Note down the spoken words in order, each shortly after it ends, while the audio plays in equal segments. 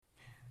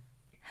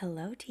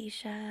Hello,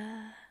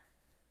 Tisha.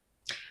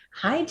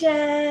 Hi,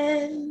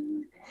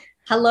 Jen.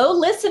 Hello,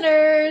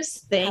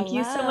 listeners. Thank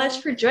you so much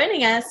Hello. for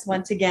joining us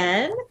once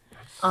again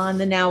on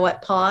the Now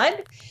What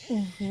Pod.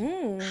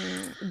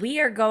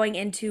 We are going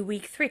into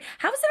week 3.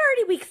 How is it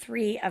already week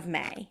 3 of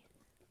May,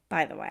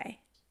 by the way?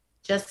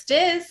 Just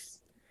is.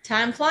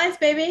 Time flies,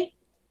 baby.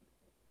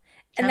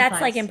 And Time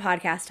that's like in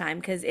flies. podcast time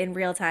because in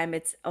real time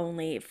it's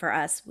only for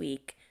us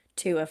week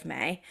 2 of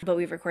May, but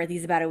we record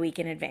these about a week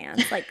in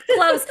advance, like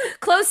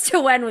close to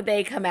when would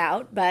they come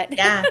out, but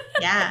Yeah,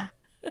 yeah.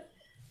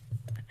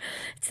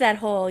 it's that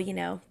whole,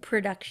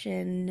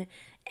 production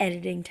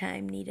editing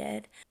time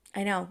needed.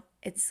 I know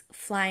it's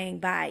flying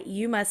by.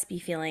 You must be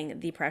feeling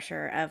the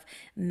pressure of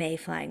May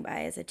flying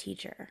by as a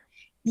teacher.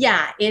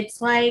 Yeah,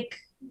 it's like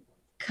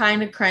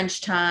kind of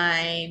crunch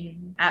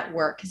time at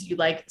work because you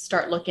like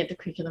start looking at the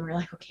curriculum. You're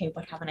like, okay,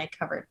 what haven't I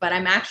covered? But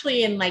I'm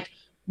actually in like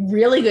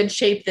really good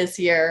shape this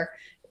year,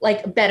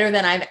 like better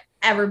than I've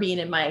ever been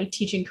in my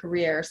teaching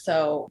career.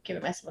 So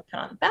giving myself a pat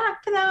on the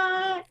back for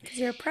that. Because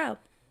you're a pro.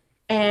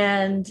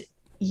 And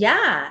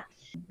yeah,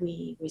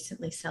 we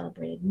recently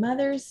celebrated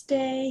Mother's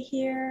Day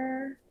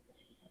here.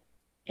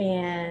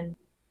 And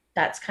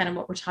that's kind of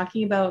what we're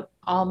talking about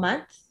all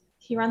month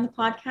here on the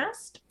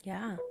podcast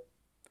Yeah.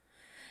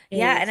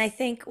 Yeah. And I is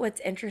think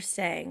what's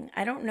interesting,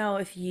 I don't know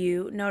if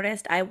you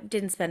noticed, I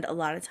didn't spend a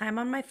lot of time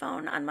on my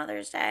phone on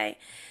Mother's Day.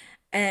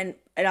 And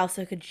it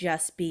also could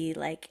just be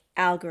like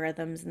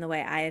algorithms and the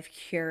way I have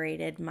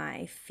curated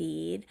my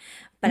feed.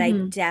 But I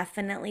mhm.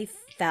 definitely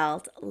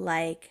felt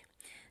like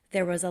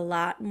there was a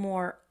lot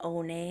more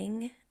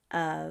owning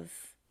of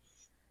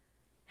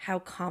how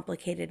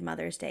complicated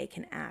Mother's Day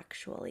can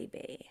actually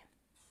be.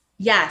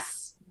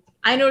 Yes,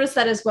 I noticed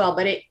that as well.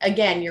 But it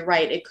again, you're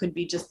right. It could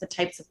be just the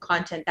types of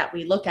content that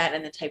we look at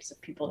and the types of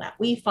people that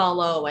we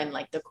follow and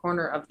like the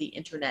corner of the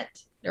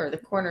internet or the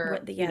corner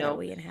of, Yeah, that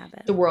we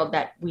inhabit. the world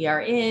that we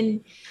are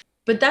in.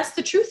 But that's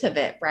the truth of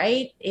it,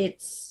 right?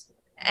 It's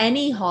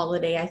any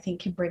holiday, I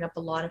think, can bring up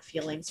a lot of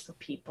feelings for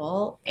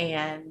people,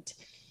 and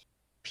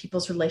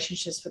people's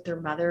relationships with their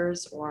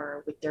mothers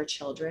or with their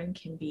children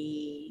can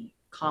be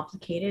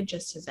complicated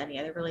just as any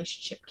other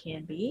relationship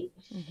can be.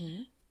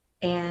 Hmm.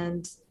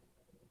 And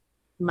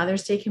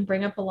Mother's Day can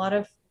bring up a lot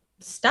of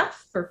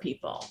stuff for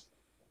people.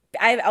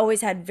 I've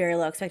always had very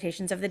low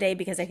expectations of the day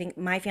because I think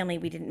my family,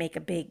 we didn't make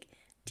a big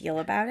deal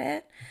about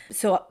it.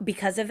 So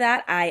because of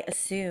that, I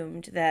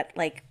assumed that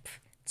like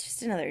it's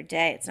just another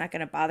day. It's not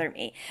going to bother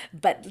me.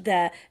 But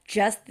the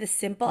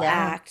simple Yeah.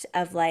 act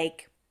of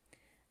like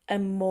a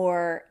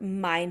more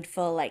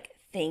mindful like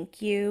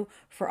thank you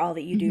for all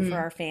that you do for Mm-hmm.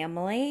 our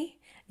family,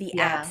 the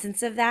Yeah.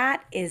 absence of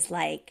that is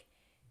like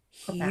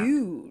Profound.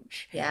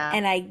 huge. Yeah.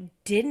 And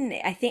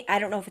I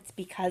don't know if it's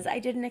because I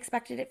didn't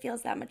expect it, it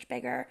feels that much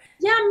bigger.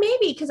 Yeah,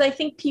 maybe because I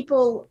think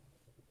people,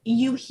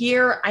 you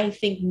hear, I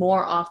think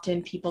more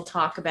often people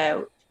talk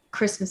about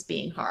Christmas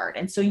being hard.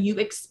 And so you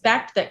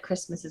expect that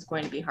Christmas is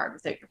going to be hard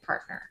without your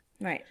partner.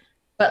 Right.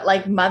 But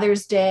like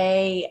Mother's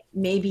Day,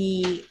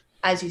 maybe,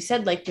 as you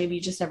said, like maybe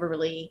you just never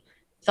really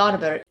thought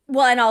about it.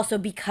 Well, and also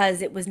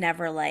because it was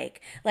never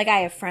like I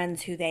have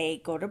friends who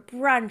they go to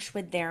brunch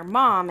with their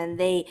mom and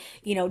they,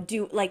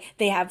 do like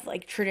they have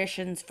like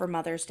traditions for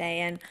Mother's Day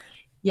and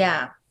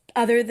Yeah.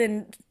 other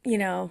than,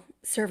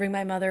 serving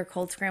my mother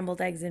cold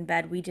scrambled eggs in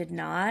bed, we did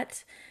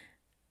not.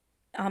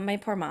 My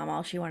poor mom,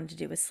 all she wanted to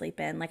do was sleep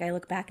in. Like I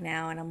look back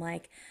now and I'm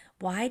like,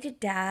 why did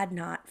dad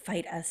not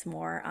fight us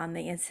more on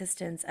the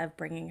insistence of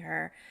bringing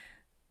her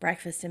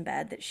breakfast in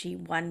bed that she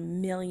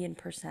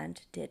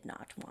 1,000,000% did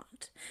not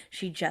want?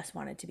 She just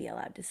wanted to be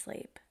allowed to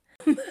sleep.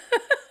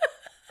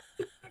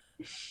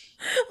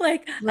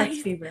 Like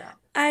Let's be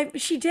real.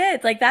 she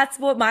did. Like that's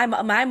what my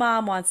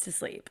mom wants to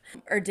sleep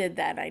or did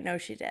then. I know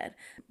she did.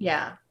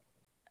 Yeah.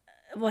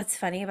 What's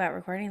funny about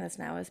recording this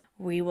now is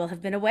we will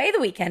have been away the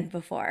weekend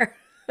before,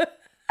 which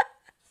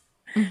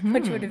would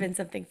have Mm-hmm. been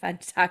something fun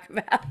to talk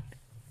about.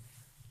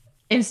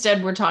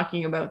 Instead, we're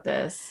talking about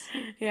this.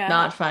 Yeah.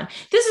 Not fun.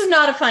 This is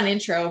not a fun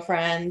intro,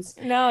 friends.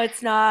 No,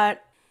 it's not.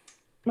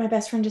 My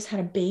best friend just had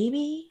a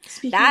baby.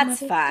 Speaking of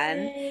That's Mother's fun.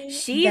 Day,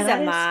 She's a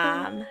that is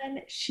fun. mom.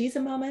 She's a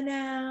mama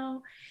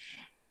now.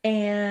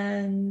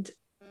 And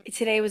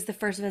Today was the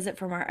first visit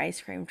from our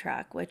ice cream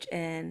truck, which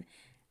in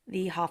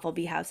the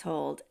Hoffleby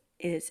household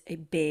is a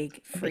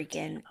big a big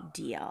freaking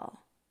deal.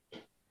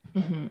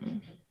 deal. Mm-hmm.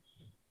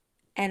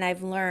 And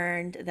I've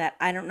learned that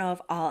I don't know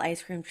if all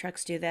ice cream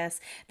trucks do this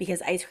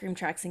because ice cream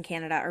trucks in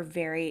Canada are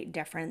very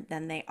different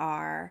than they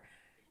are,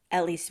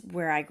 at least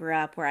where I grew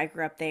up. Where I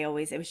grew up, it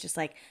was just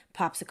like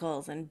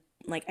popsicles and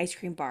like ice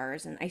cream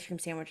bars and ice cream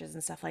sandwiches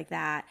and stuff like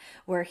that.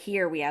 Where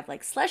here we have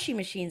like slushy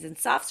machines and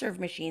soft serve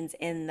machines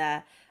in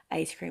the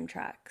ice cream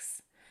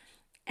trucks.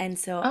 And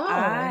so Oh.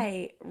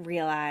 I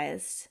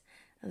realized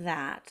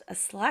that a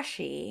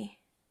slushy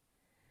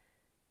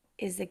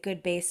is a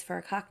good base for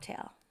a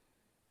cocktail.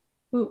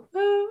 Ooh,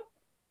 ooh.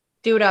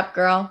 Do it up,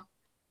 girl.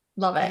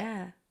 Love it.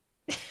 Yeah.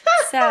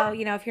 So,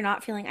 if you're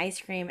not feeling ice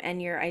cream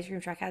and your ice cream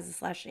truck has a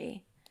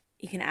slushy,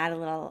 you can add a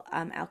little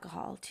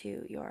alcohol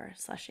to your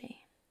slushy.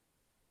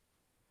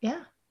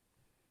 Yeah.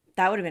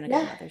 That would have been a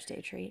good Yeah. Mother's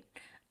Day treat.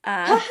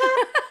 Uh,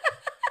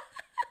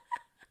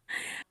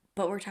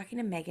 but we're talking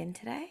to Megan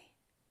today.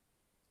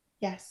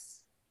 Yes,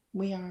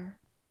 we are.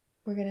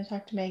 We're going to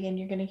talk to Megan.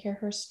 You're going to hear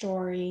her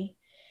story.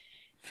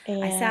 I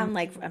And sound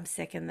like I'm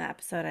sick in the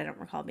episode. I don't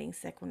recall being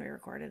sick when we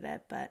recorded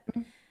it, but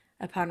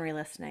upon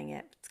re-listening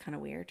it, it's kind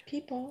of weird.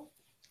 people,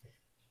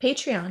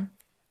 Patreon.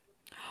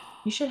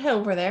 You should head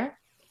over there.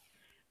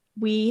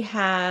 We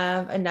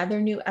have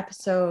another new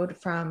episode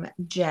from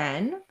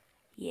Jen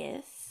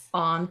Yes.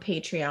 on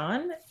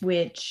Patreon,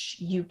 which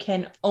you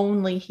can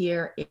only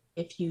hear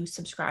if you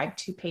subscribe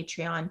to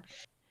Patreon.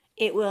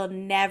 It will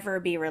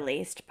never be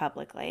released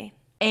publicly.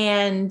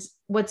 And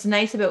what's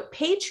nice about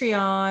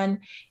Patreon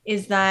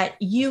is that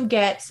you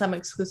get some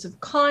exclusive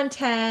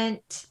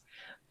content,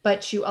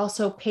 but you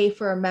also pay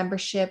for a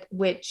membership,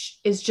 which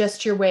is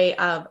just your way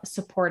of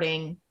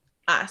supporting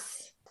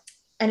us.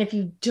 And if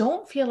you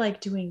don't feel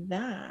like doing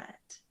that,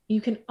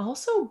 you can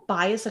also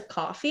buy us a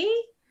coffee,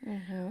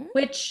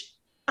 which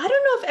I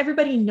don't know if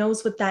everybody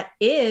knows what that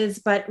is,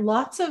 but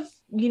lots of,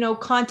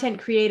 content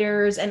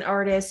creators and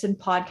artists and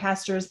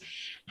podcasters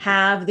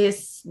have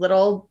this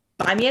little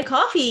buy me a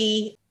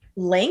coffee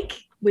link,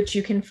 which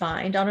you can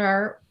find on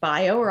our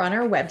bio or on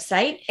our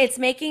website. It's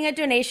making a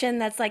donation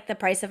that's like the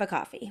price of a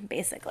coffee,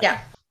 basically.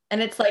 Yeah.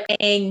 And it's like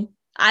saying,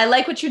 I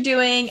like what you're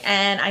doing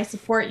and I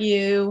support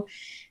you.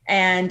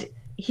 And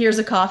here's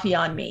a coffee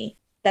on me.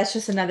 That's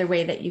just another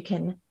way that you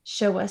can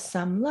show us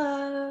some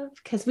love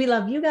because we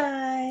love you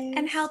guys.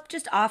 And help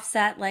just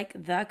offset like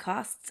the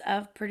costs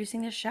of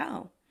producing this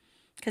show.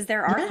 Because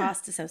there are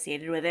costs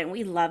associated with it and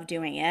we love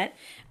doing it.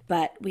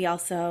 But we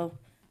also,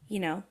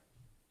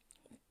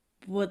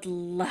 would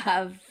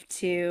love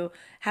to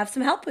have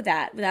some help with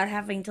that without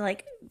having to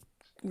like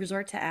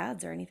resort to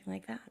ads or anything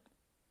like that.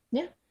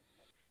 Yeah.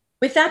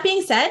 With that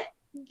being said,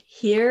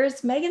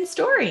 here's Megan's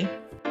story.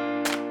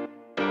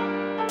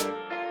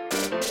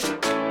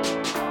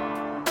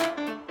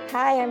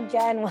 Hi, I'm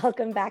Jen.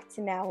 Welcome back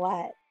to Now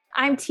What?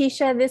 I'm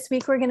Tisha. This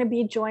week we're going to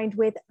be joined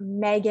with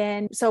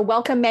Megan. So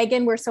welcome,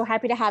 Megan. We're so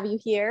happy to have you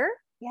here.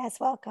 Yes,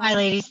 welcome. Hi,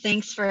 ladies.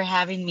 Thanks for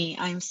having me.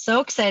 I'm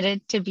so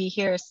excited to be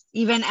here,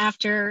 even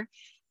after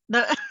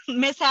the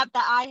mishap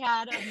that I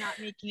had of not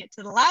making it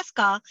to the last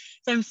call.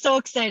 So I'm so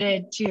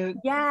excited to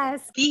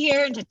be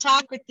here and to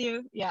talk with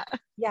you. Yeah.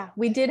 Yeah,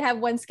 we did have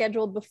one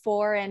scheduled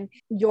before, and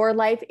your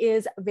life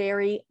is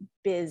very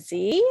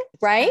busy,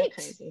 right?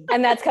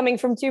 And that's coming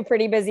from two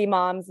pretty busy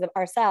moms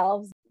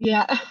ourselves.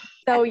 Yeah.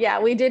 So yeah,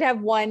 we did have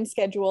one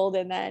scheduled,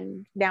 and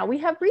then now we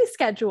have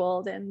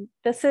rescheduled, and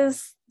this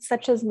is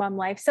such as mom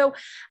life. So do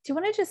you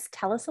want to just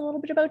tell us a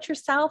little bit about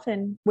yourself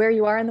and where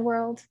you are in the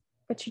world,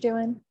 what you're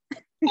doing?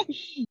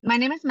 My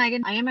name is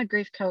Megan. I am a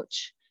grief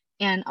coach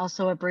and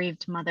also a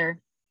bereaved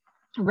mother.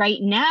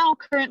 Right now,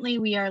 currently,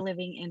 we are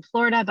living in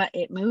Florida, but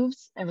it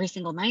moves every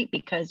single night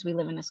because we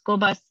live in a school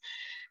bus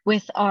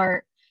with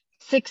our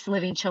 6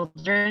 living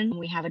children.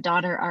 We have a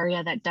daughter,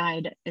 Aria, that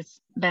died. It's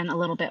been a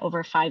little bit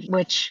over 5,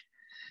 which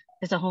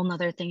is a whole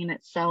nother thing in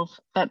itself.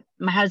 But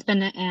my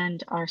husband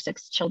and our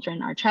 6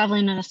 children are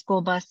traveling in a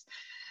school bus.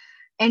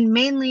 And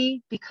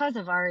mainly because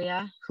of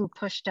Aria, who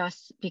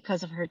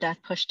because of her death,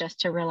 pushed us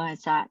to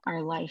realize that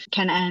our life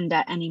can end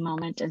at any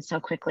moment and so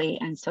quickly.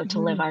 And so to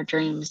live our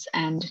dreams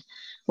and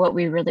what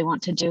we really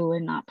want to do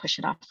and not push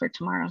it off for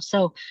tomorrow.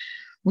 So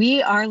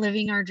we are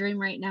living our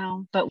dream right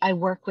now, but I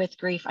work with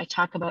grief. I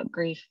talk about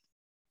grief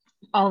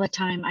all the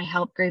time. I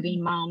help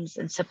grieving moms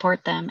and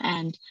support them.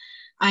 And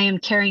I am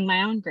carrying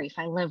my own grief.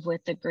 I live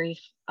with the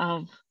grief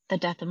of the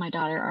death of my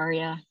daughter,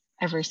 Aria,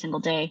 every single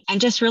day, and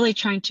just really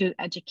trying to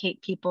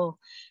educate people.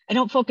 I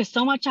don't focus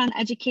so much on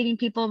educating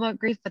people about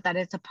grief, but that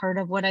is a part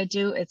of what I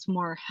do. It's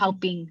more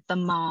helping the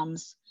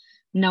moms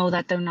know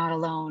that they're not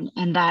alone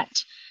and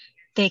that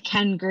they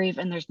can grieve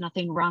and there's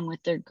nothing wrong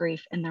with their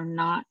grief and they're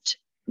not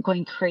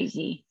going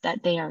crazy,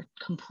 that they are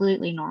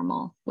completely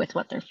normal with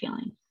what they're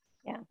feeling.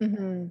 Yeah.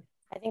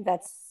 I think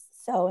that's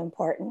so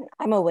important.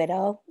 I'm a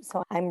widow,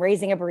 so I'm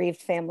raising a bereaved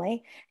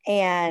family,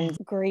 and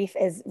grief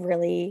is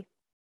really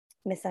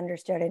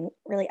misunderstood and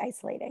really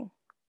isolating.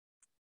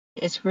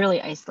 It's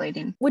really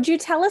isolating. Would you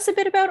tell us a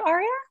bit about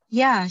Aria?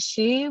 Yeah,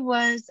 she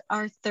was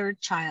our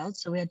 3rd child.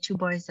 So we had 2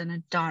 boys and a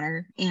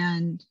daughter,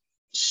 and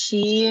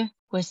she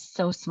was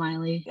so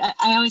smiley.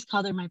 I always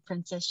called her my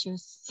princess. She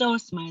was so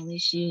smiley.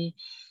 She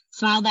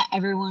smiled at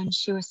everyone.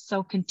 She was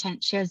so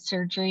content. She had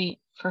surgery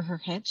for her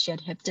hip. She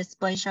had hip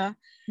dysplasia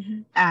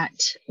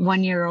at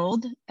 1 year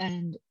old,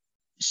 and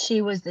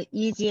she was the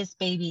easiest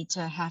baby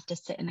to have to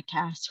sit in a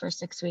cast for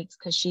 6 weeks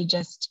because she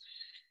just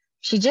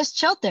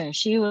chilled there.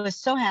 She was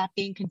so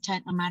happy and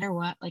content no matter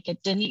what. Like,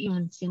 it didn't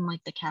even seem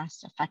like the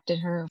cast affected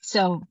her.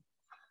 So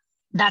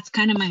that's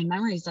kind of my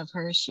memories of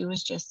her. She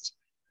was just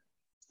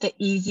the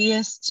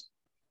easiest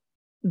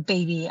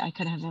baby I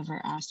could have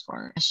ever asked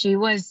for. She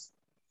was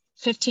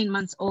 15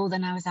 months old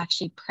and I was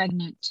actually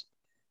pregnant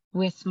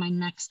with my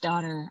next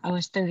daughter. I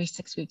was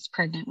 36 weeks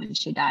pregnant when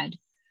she died.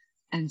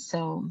 And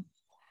so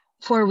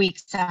 4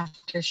 weeks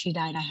after she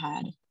died, I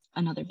had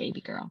another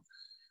baby girl.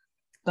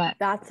 But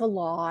that's a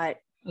lot.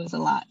 It was a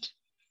lot.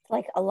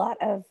 like a lot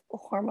of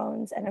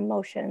hormones and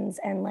emotions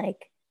and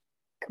like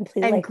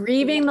completely And like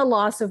grieving the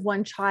loss of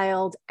one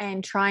child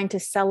and trying to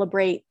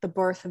celebrate the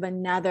birth of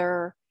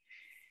another.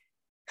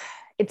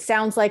 It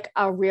sounds like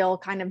a real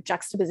kind of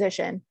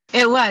juxtaposition.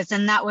 It was.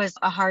 And that was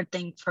a hard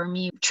thing for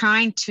me,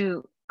 trying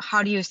to,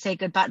 how do you say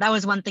goodbye? That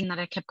was one thing that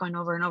I kept going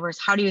over and over, is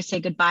how do you say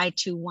goodbye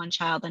to one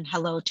child and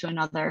hello to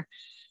another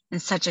in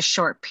such a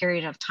short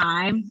period of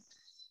time?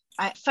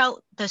 I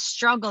felt the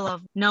struggle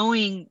of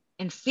knowing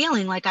and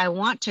feeling like I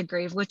want to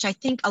grieve, which I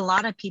think a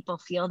lot of people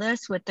feel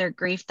this with their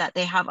grief, that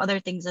they have other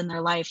things in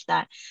their life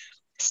that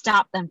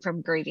stop them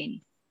from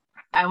grieving.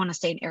 I want to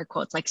say in air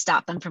quotes, like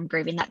stop them from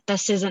grieving, that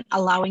this isn't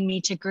allowing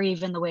me to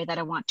grieve in the way that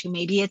I want to.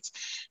 Maybe it's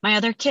my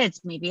other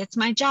kids, maybe it's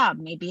my job,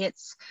 maybe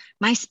it's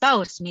my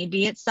spouse,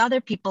 maybe it's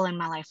other people in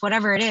my life,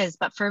 whatever it is.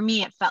 But for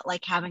me, it felt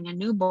like having a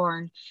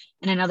newborn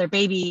and another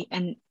baby,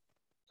 and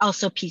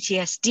also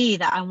PTSD,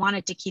 that I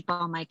wanted to keep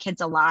all my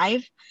kids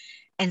alive.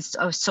 And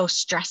so I was so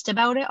stressed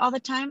about it all the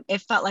time.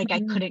 It felt like I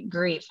couldn't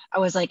grieve. I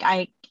was like,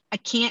 I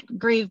can't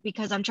grieve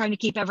because I'm trying to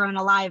keep everyone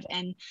alive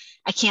and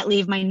I can't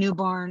leave my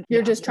newborn.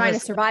 You're just trying to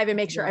survive and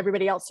make sure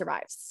everybody else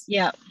survives.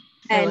 Yeah.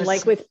 And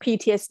like with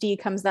PTSD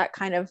comes that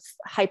kind of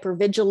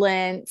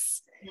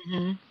hypervigilance,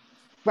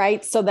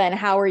 right? So then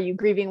how are you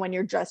grieving when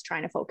you're just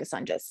trying to focus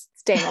on just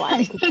staying alive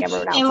and keeping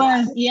everyone else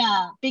alive?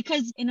 Yeah,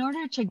 because in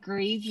order to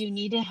grieve, you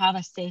need to have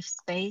a safe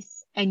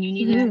space and you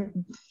need to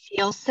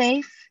feel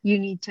safe. You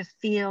need to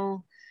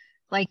feel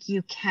like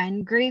you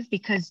can grieve,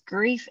 because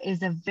grief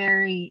is a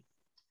very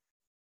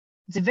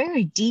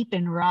deep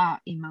and raw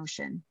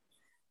emotion.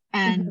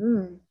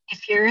 And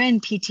if you're in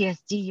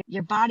PTSD,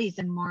 your body's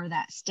in more of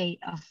that state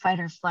of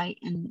fight or flight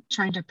and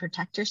trying to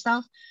protect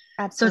yourself.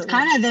 Absolutely. So it's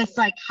kind of this,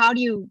 like, how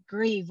do you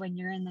grieve when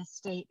you're in this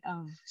state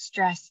of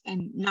stress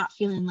and not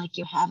feeling like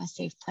you have a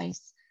safe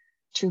place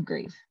to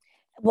grieve?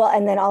 Well,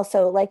 and then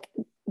also like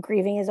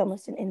grieving is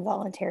almost an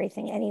involuntary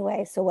thing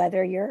anyway. So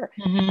whether you're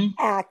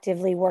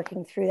actively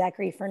working through that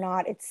grief or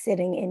not, it's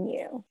sitting in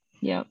you.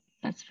 Yep,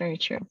 that's very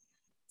true.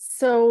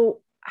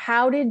 So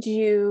how did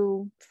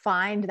you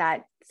find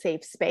that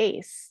safe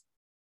space?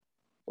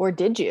 Or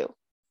did you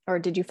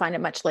find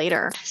it much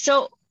later?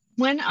 So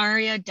when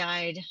Aria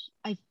died,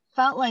 I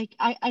felt like,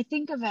 I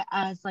think of it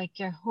as like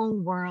your whole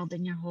world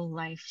and your whole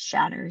life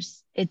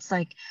shatters. It's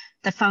like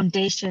the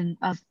foundation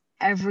of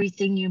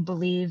everything you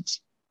believed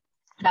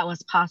that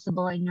was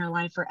possible in your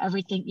life, or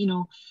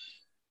everything,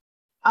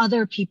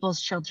 other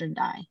people's children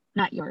die,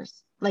 not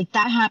yours. Like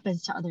that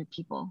happens to other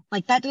people.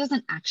 Like that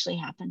doesn't actually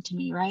happen to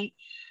me, right?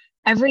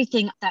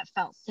 Everything that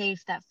felt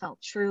safe, that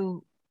felt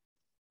true,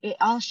 it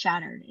all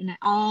shattered and it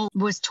all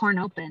was torn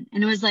open.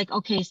 And it was like,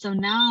 okay, so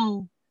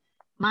now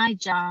my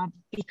job,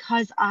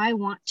 because I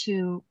want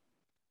to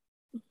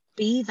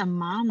be the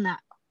mom that,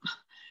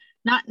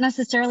 not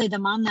necessarily the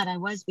mom that I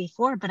was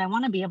before, but I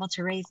want to be able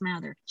to raise my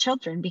other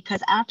children,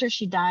 because after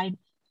she died,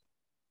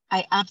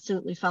 I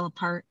absolutely fell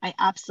apart. I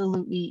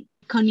absolutely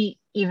couldn't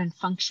even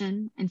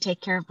function and take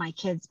care of my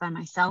kids by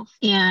myself.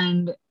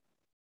 And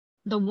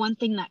the one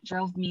thing that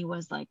drove me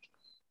was like,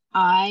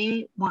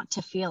 I want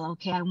to feel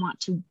okay. I want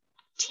to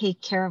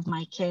take care of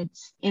my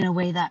kids in a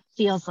way that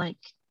feels like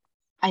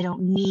I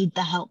don't need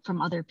the help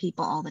from other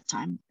people all the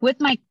time.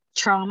 With my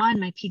trauma and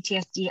my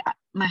PTSD,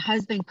 my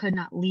husband could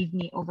not leave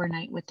me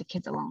overnight with the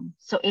kids alone.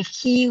 So if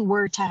he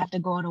were to have to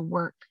go out of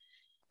work,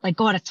 like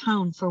go out of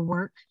town for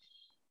work,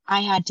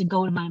 I had to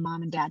go to my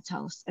mom and dad's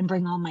house and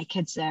bring all my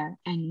kids there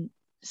and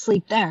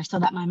sleep there so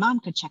that my mom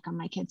could check on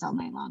my kids all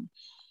night long.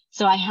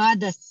 So I had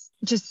this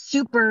just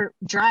super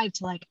drive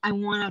to like, I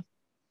want to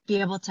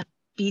be able to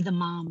be the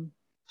mom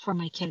for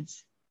my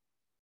kids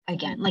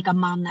again, like a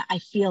mom that I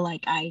feel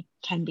like I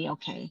can be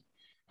okay.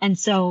 And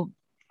so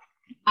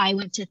I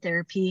went to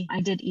therapy.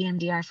 I did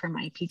EMDR for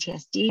my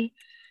PTSD,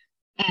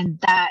 and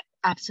that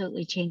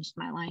absolutely changed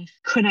my life.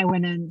 When I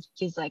went in,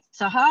 she's like,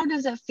 so how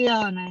does it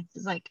feel? And I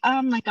was like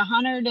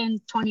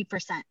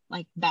 120%,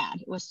 like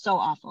bad. It was so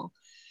awful.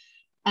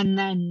 And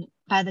then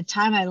by the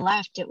time I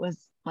left, it was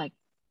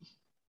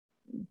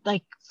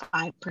like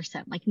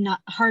 5%, like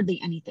not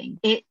hardly anything.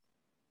 It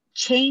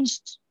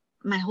changed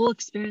my whole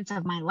experience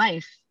of my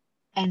life.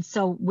 And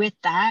so with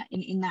that,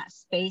 and in that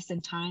space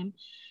and time,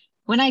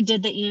 when I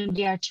did the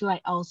EMDR too,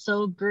 I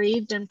also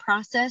grieved and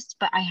processed,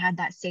 but I had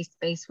that safe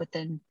space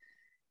within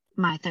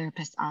my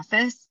therapist's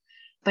office.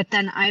 But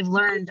then I've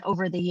learned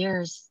over the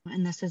years,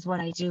 and this is what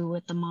I do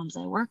with the moms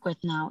I work with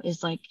now,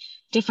 is like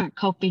different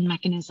coping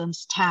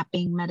mechanisms,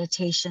 tapping,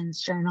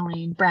 meditations,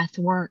 journaling, breath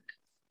work,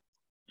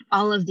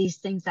 all of these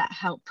things that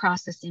help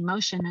process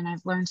emotion. And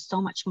I've learned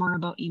so much more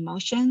about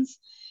emotions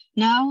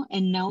now,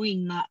 and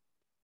knowing that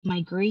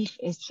my grief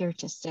is here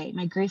to stay.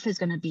 My grief is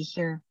going to be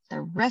here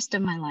the rest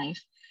of my life,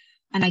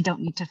 and I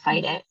don't need to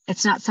fight it.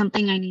 It's not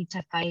something I need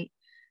to fight.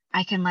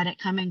 I can let it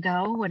come and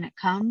go when it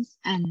comes,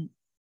 and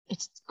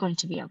it's going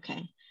to be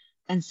okay.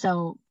 And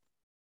so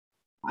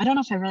I don't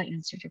know if I really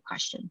answered your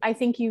question. I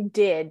think you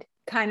did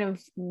kind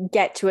of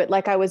get to it.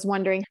 Like I was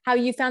wondering how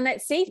you found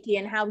that safety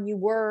and how you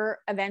were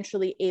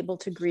eventually able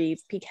to grieve,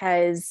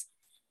 because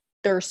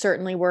there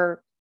certainly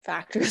were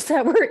factors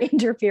that were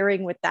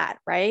interfering with that,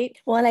 right?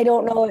 Well, and I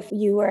don't know if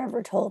you were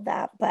ever told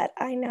that, but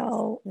I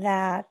know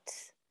that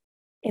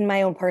in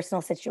my own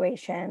personal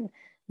situation,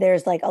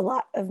 there's like a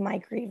lot of my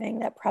grieving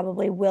that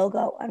probably will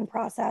go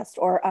unprocessed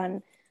or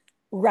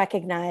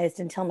unrecognized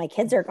until my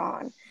kids are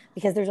gone,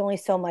 because there's only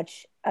so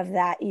much of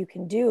that you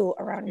can do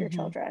around your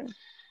children.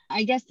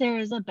 I guess there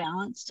is a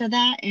balance to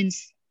that. And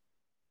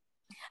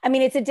I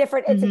mean, it's a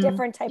different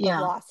type of Yeah.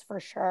 loss for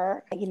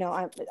sure. You know,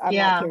 I'm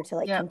Yeah. not here to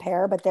like Yep.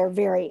 compare, but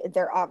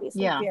they're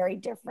obviously Yeah. very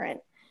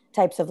different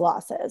types of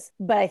losses.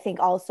 But I think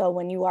also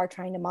when you are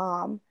trying to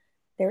mom,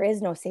 there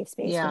is no safe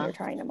space when Yeah. you're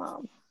trying to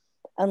mom,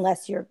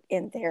 unless you're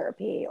in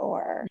therapy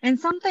or. And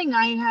something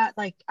I had,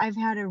 like, I've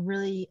had a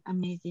really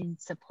amazing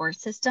support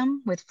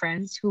system with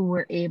friends who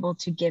were able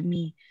to give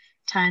me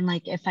time.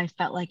 Like if I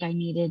felt like I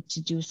needed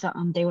to do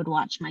something, they would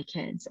watch my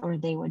kids, or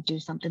they would do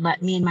something,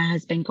 let me and my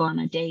husband go on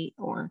a date,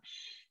 or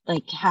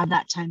like have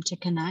that time to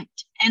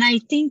connect. And I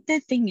think the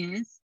thing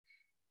is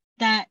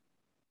that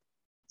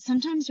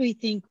sometimes we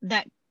think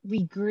that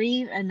we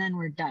grieve and then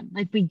we're done.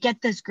 Like we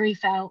get this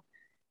grief out.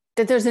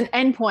 That there's an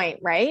end point,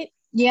 right?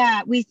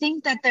 Yeah, we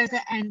think that there's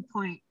an end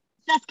point.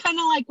 That's kind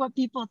of like what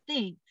people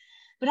think.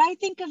 But I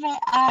think of it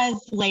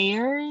as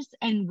layers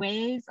and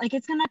waves. Like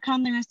it's going to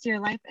come the rest of your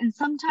life. And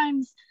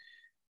sometimes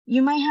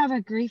you might have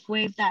a grief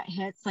wave that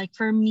hits. Like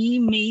for me,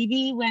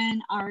 maybe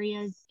when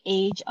Aria's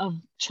age of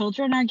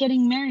children are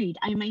getting married,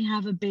 I might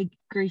have a big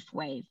grief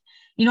wave.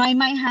 You know, I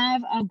might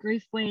have a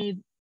grief wave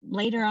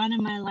later on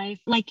in my life.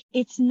 Like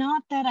it's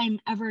not that I'm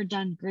ever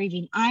done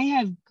grieving. I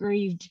have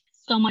grieved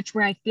so much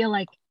where I feel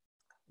like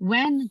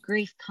when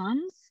grief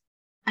comes,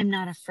 I'm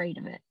not afraid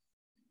of it.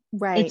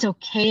 Right. It's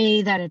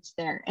okay that it's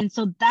there. And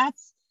so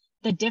that's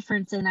the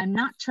difference. And I'm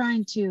not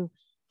trying to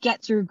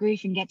get through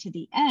grief and get to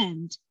the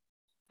end.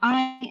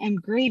 I am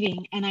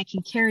grieving and I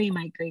can carry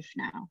my grief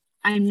now.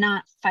 I'm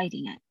not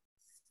fighting it.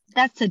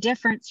 That's the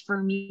difference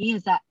for me,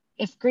 is that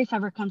if grief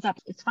ever comes up,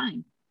 it's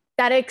fine.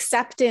 That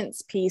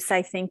acceptance piece,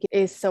 I think,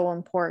 is so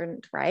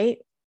important, right?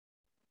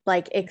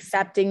 Like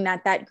accepting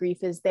that that grief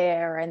is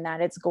there and that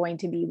it's going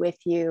to be with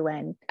you.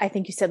 And I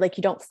think you said like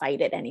you don't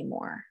fight it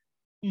anymore.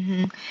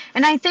 Mm-hmm.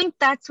 And I think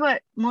that's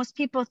what most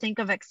people think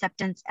of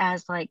acceptance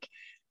as, like,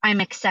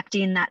 I'm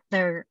accepting that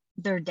they're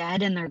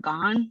dead and they're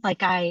gone.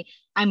 Like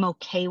I'm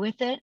okay with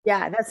it.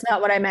 Yeah, that's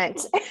not what I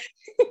meant.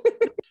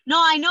 No,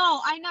 I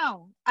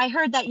know. I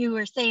heard that you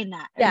were saying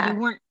that. Yeah. You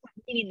weren't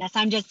meaning this.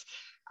 I'm just,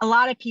 a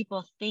lot of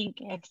people think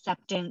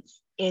acceptance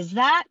is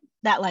that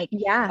like,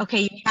 Yeah.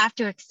 okay, you have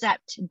to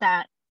accept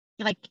that,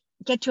 like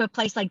get to a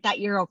place like that,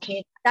 you're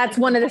okay. That's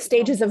one of the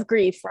stages of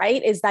grief,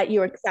 right? Is that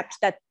you accept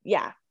that.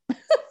 Yeah.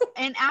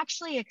 And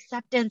actually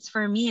acceptance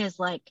for me is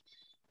like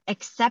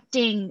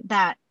accepting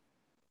that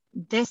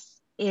this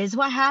is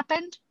what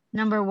happened.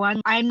 Number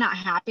one, I'm not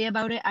happy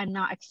about it. I'm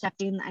not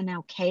accepting and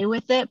okay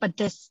with it, but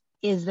this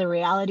is the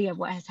reality of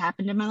what has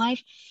happened in my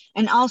life.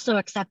 And also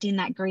accepting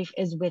that grief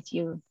is with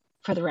you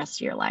for the rest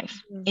of your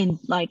life. Mm-hmm. And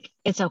like,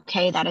 it's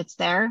okay that it's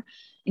there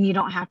and you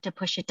don't have to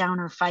push it down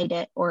or fight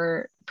it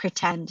or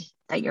pretend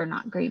that you're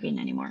not grieving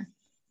anymore.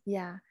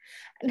 Yeah.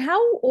 And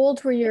how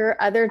old were your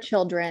other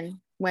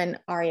children when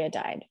Aria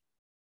died?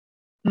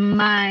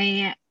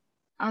 My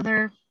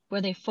other,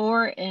 were they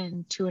 4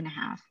 and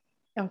 2.5?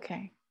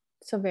 Okay.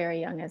 So very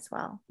young as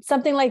well.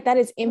 Something like that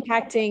is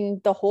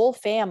impacting the whole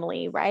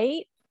family,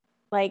 right?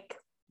 Like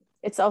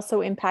it's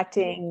also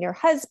impacting your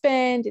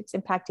husband. It's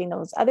impacting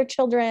those other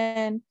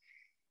children.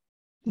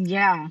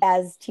 Yeah.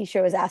 As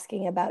Tisha was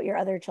asking about your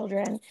other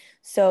children.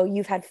 So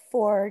you've had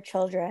 4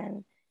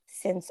 children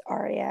since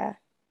Aria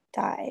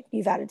died.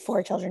 You've added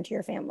 4 children to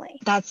your family.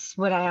 That's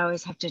what I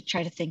always have to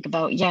try to think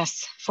about.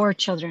 Yes, 4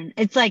 children.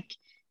 It's like,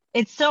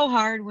 it's so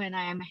hard when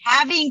I'm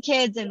having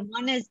kids and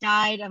one has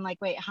died. I'm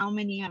like, wait, how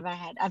many have I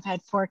had? I've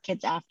had 4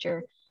 kids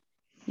after.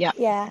 Yeah.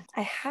 Yeah.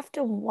 I have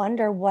to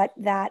wonder what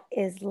that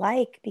is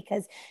like,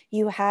 because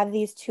you have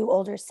these 2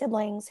 older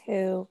siblings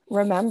who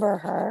remember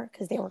her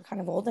because they were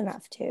kind of old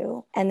enough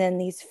to. And then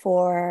these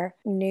 4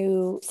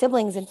 new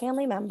siblings and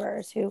family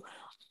members who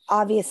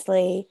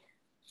obviously,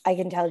 I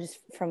can tell just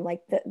from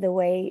like the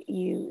way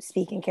you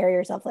speak and carry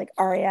yourself, like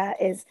Aria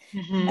is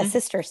a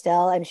sister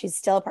still, and she's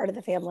still a part of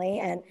the family,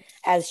 and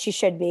as she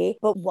should be.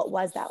 But what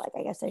was that like,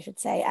 I guess I should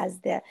say,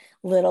 as the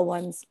little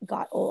ones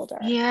got older?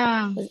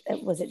 Yeah.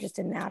 Was it just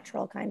a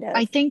natural kind of?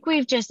 I think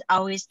we've just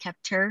always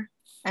kept her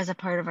as a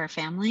part of our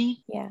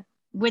family. Yeah.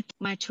 With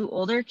my 2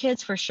 older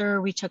kids, for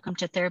sure, we took them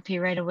to therapy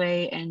right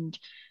away, and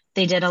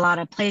they did a lot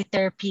of play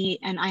therapy,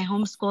 and I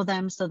homeschool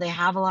them. So they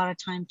have a lot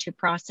of time to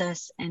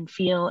process and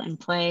feel and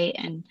play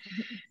and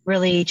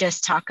really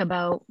just talk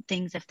about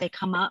things if they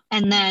come up.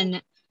 And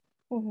then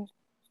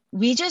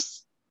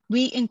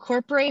we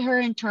incorporate her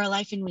into our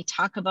life, and we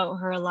talk about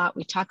her a lot.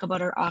 We talk about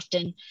her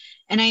often.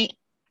 And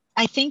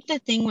I think the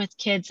thing with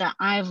kids that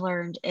I've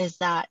learned is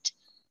that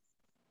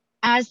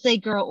as they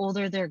grow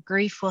older, their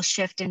grief will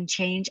shift and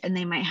change, and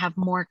they might have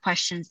more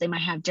questions. They might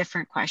have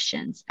different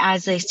questions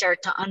as they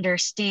start to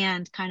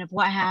understand kind of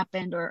what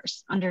happened or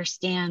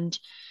understand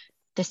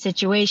the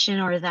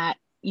situation, or that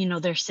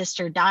their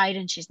sister died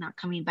and she's not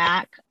coming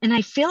back. And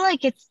I feel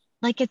like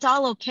it's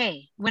all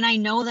okay when I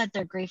know that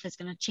their grief is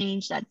going to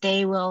change, that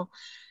they will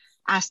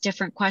ask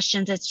different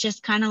questions. It's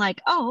just kind of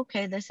like, oh,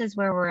 okay, this is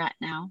where we're at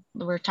now.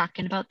 We're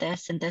talking about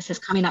this and this is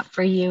coming up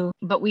for you.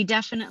 But we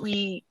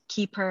definitely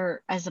keep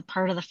her as a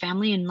part of the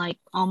family. And like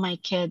all my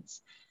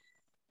kids,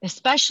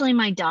 especially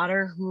my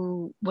daughter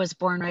who was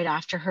born right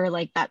after her,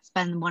 like that's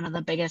been one of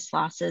the biggest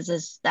losses,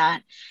 is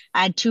that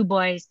I had 2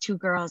 boys, 2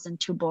 girls and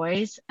 2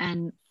 boys,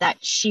 and that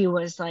she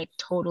was like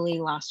totally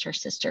lost her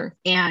sister.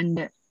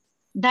 And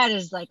that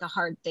is like a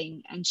hard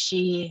thing. And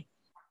she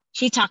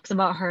talks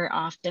about her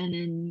often,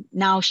 and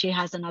now she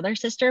has another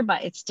sister,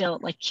 but it's still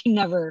like you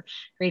never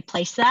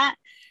replace that.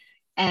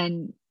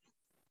 And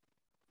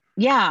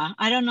yeah,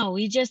 I don't know,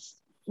 we just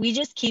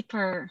keep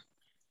her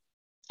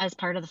as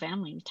part of the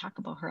family. We talk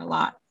about her a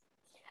lot.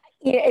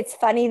 It's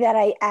funny that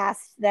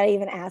I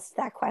even asked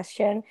that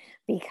question,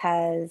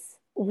 because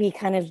we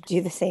kind of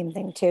do the same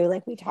thing too.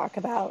 Like we talk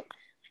about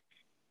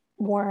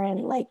Warren,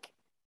 like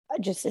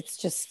it's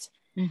just,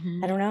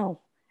 I don't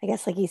know. I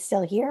guess like he's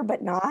still here,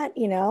 but not,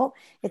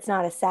 it's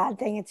not a sad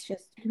thing. It's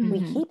just we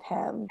keep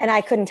him. And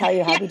I couldn't tell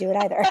you how we do it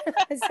either.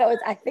 So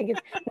I think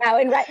it's now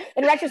in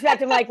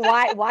retrospect, I'm like,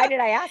 why did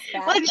I ask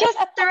that? Well, just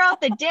throughout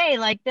the day,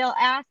 like they'll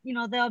ask,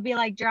 they'll be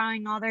like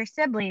drawing all their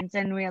siblings,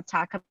 and we'll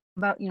talk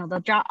about,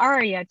 they'll draw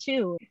Aria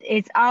too.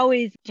 It's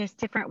always just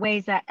different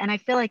ways and I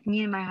feel like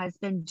me and my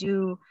husband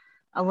do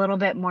a little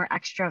bit more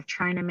extra of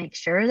trying to make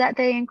sure that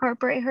they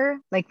incorporate her.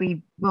 Like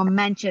we will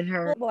mention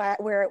her.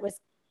 Where it was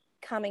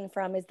coming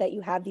from is that you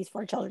have these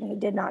 4 children who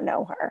did not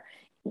know her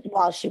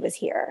while she was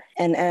here.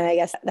 And I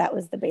guess that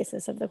was the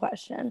basis of the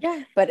question.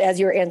 Yeah. But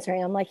as you were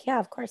answering, I'm like, yeah,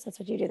 of course, that's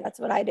what you do. That's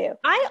what I do.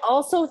 I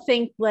also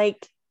think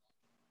like,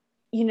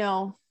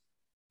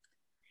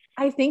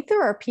 I think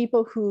there are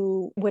people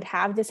who would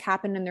have this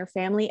happen in their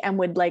family and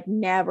would like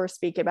never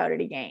speak about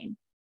it again.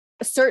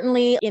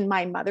 Certainly in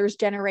my mother's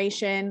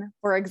generation,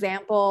 for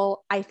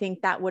example, I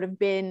think that would have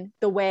been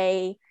the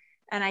way.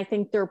 And I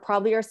think there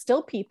probably are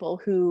still people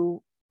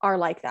who are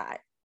like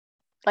that.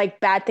 Like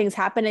bad things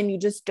happen and you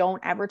just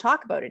don't ever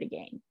talk about it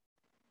again.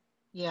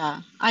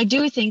 Yeah, I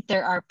do think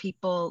there are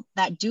people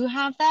that do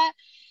have that.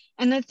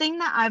 And the thing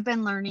that I've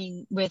been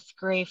learning with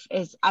grief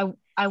is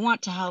I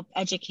want to help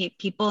educate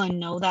people and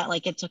know that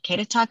like it's okay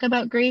to talk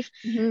about grief,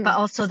 but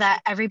also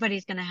that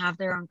everybody's going to have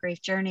their own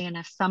grief journey. And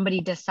if somebody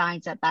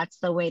decides that that's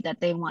the way that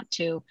they want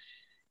to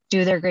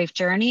do their grief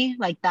journey,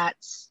 like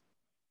that's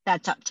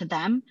up to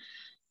them.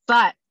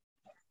 But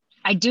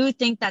I do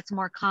think that's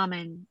more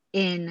common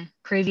in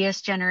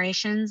previous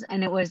generations,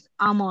 and it was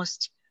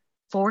almost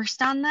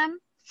forced on them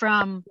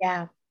from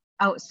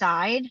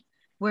outside,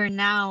 where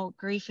now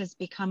grief is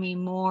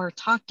becoming more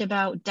talked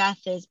about, death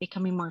is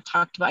becoming more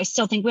talked about. I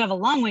still think we have a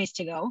long ways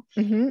to go.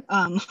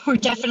 We're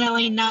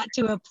definitely not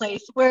to a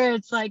place where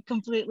it's like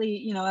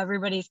completely,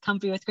 everybody's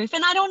comfy with grief.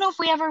 And I don't know if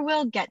we ever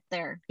will get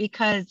there,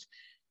 because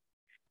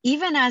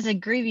even as a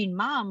grieving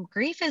mom,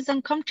 grief is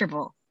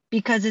uncomfortable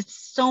because it's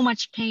so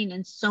much pain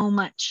and so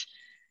much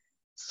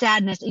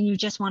sadness, and you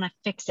just want to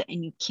fix it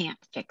and you can't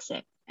fix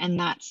it. And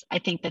that's, I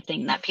think, the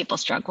thing that people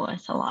struggle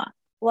with a lot.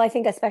 Well, I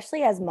think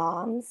especially as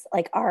moms,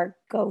 like our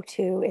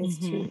go-to is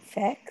to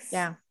fix.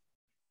 Yeah.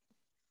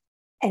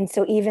 And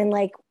so even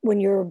like when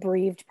you're a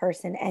bereaved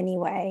person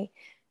anyway,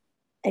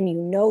 and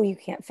you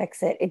can't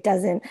fix it, it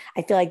doesn't,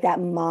 I feel like that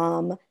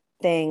mom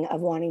thing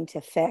of wanting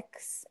to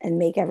fix and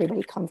make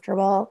everybody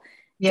comfortable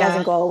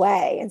doesn't go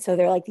away. And so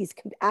they're like these,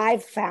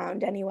 I've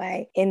found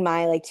anyway, in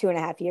my like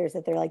 2.5 years,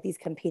 that they're like these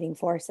competing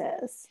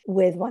forces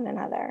with one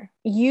another.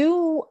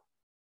 You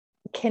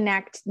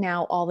connect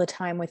now all the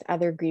time with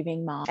other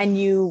grieving moms, and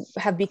you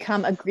have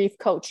become a grief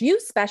coach.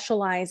 You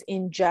specialize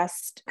in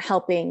just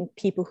helping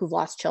people who've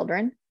lost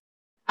children.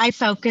 I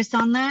focus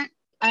on that.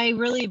 I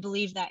really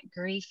believe that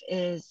grief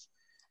is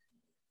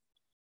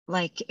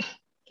like,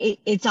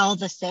 it's all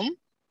the same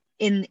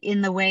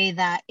in the way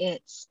that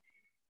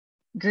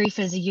grief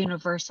is a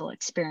universal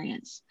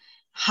experience.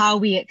 How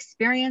we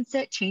experience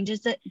it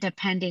changes it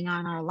depending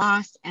on our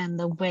loss and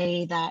the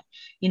way that,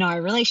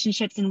 our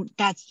relationships, and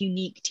that's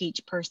unique to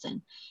each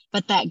person.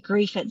 But that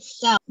grief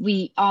itself,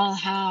 we all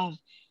have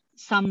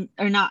some,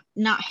 or not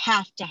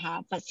have to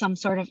have, but some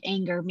sort of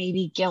anger,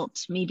 maybe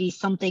guilt, maybe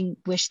something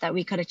wish that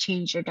we could have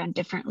changed or done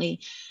differently.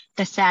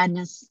 The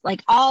sadness,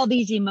 like all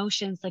these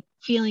emotions, like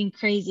feeling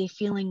crazy,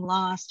 feeling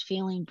lost,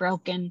 feeling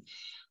broken,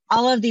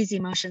 all of these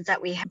emotions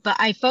that we have. But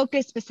I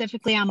focus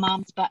specifically on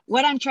moms. But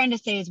what I'm trying to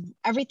say is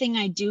everything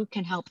I do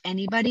can help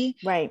anybody.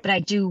 Right. But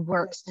I do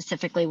work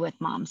specifically with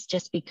moms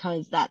just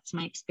because that's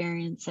my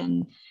experience.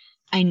 And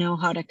I know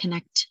how to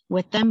connect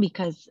with them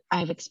because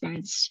I've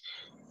experienced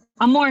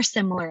a more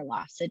similar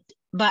loss.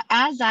 But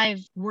as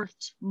I've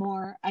worked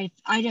more, I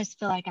just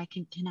feel like I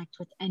can connect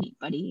with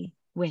anybody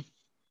with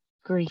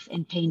grief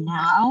and pain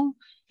now,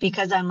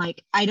 because I'm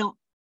like, I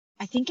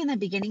think in the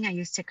beginning I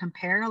used to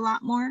compare a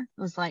lot more.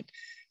 It was like,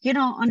 you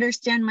don't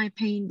understand my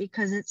pain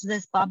because it's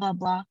this, blah, blah,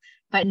 blah.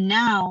 But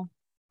now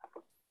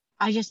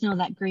I just know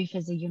that grief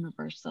is a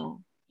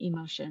universal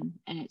emotion,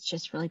 and it's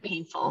just really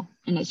painful,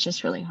 and it's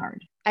just really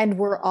hard. And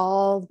we're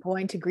all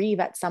going to grieve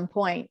at some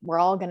point. We're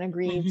all going to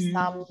grieve Mhm.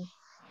 some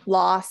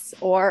loss,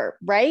 or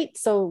right.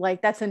 So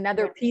like that's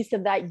another piece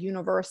of that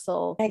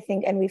universal. I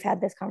think, and we've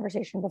had this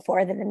conversation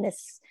before, that in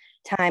this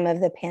time of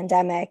the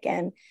pandemic,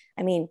 and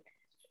I mean,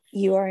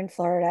 you are in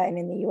Florida and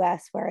in the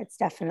US, where it's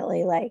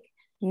definitely like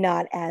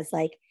not as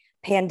like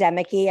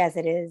pandemic-y as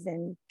it is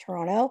in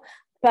Toronto,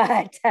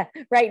 but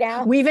right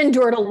now We've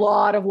endured a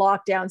lot of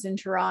lockdowns in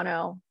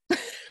Toronto.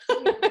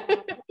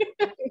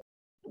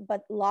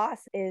 but loss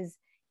is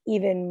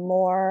even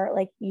more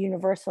like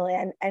universal,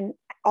 and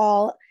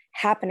all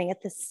happening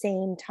at the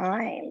same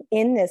time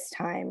in this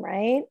time,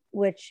 right?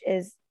 Which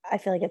is, I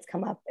feel like it's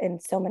come up in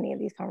so many of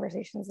these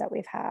conversations that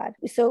we've had.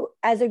 So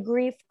as a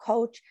grief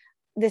coach,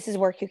 this is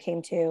work you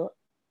came to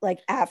like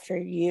after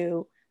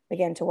you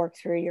began to work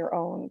through your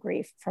own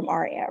grief from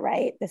Aria,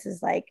 right? This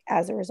is like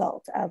as a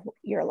result of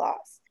your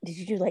loss. Did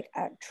you do like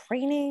a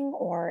training,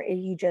 or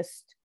you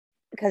just,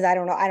 because I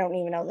don't know, I don't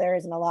even know, there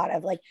isn't a lot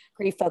of like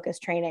grief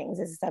focused trainings.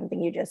 This is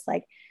something you just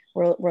like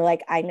we're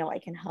like, I know I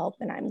can help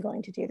and I'm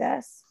going to do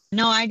this?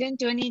 No, I didn't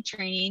do any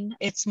training.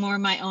 It's more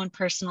my own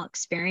personal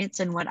experience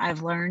and what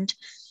I've learned.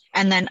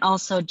 And then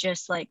also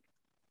just like,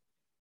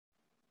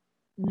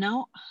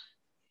 no,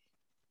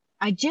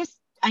 I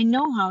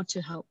know how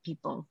to help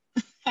people.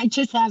 I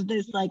just have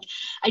this, like,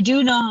 I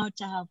do know how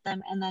to help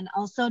them. And then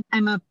also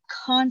I'm a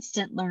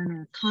constant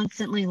learner,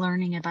 constantly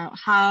learning about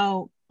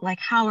how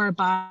our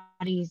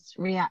bodies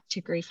react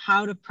to grief,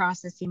 how to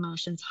process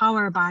emotions, how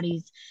our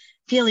bodies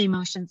feel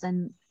emotions,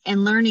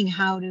 and learning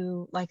how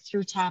to, like,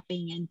 through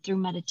tapping and through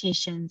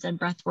meditations and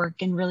breath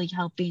work, and really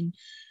helping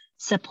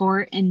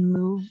support and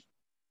move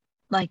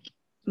like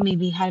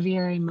maybe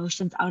heavier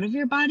emotions out of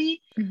your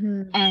body.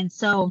 Mm-hmm. And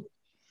so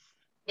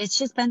it's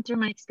just been through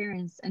my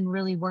experience and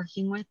really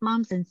working with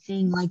moms and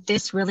seeing like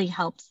this really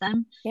helps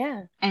them.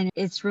 Yeah. And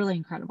it's really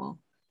incredible.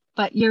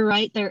 But you're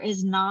right, there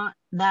is not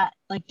that,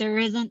 like, there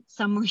isn't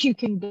somewhere you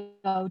can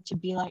go to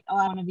be like, oh,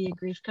 I want to be a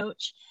grief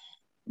coach.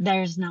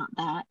 There's not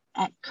that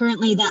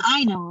currently that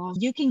I know of.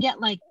 You can get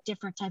like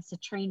different types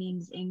of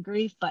trainings in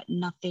grief, but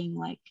nothing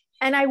like.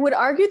 And I would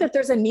argue that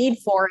there's a need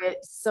for it.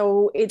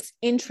 So it's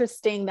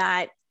interesting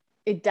that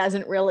it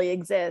doesn't really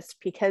exist,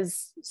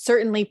 because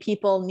certainly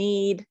people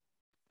need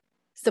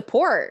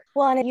support.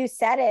 Well, and you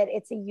said it,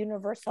 it's a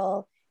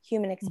universal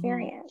human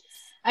experience.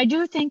 I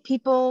do think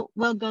people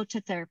will go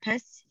to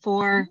therapists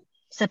for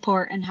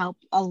support and help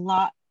a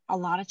lot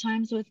of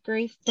times with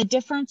grief. The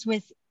difference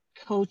with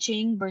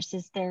coaching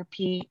versus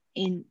therapy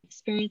in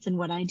experience and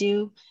what I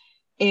do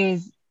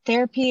is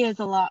therapy is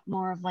a lot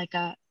more of like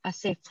a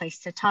safe place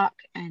to talk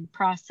and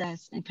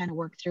process and kind of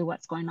work through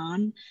what's going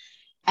on.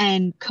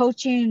 And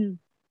coaching,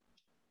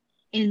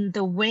 in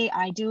the way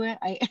I do it,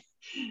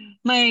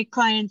 my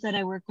clients that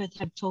I work with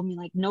have told me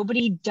like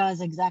nobody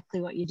does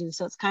exactly what you do.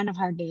 So it's kind of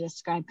hard to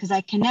describe, because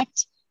I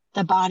connect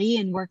the body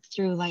and work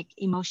through like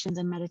emotions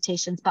and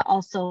meditations, but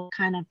also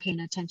kind of paying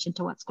attention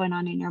to what's going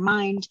on in your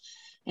mind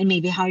and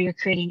maybe how you're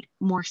creating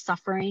more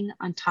suffering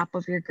on top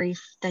of your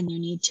grief than you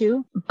need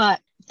to.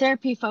 But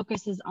therapy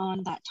focuses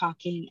on that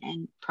talking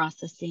and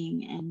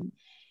processing, and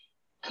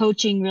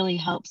coaching really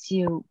helps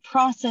you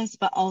process,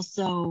 but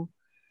also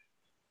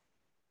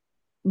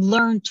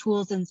learn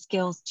tools and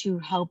skills to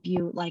help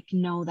you like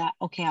know that,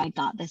 okay, I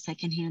got this, I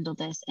can handle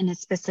this, and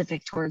it's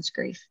specific towards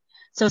grief.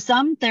 So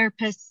some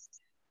therapists,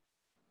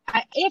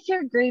 if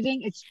you're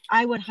grieving,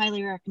 I would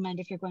highly recommend,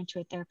 if you're going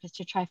to a therapist,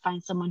 to try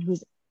find someone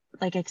who's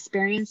like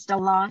experienced a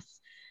loss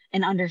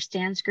and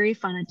understands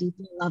grief on a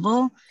deeper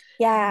level.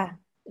 Yeah,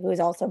 who is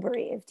also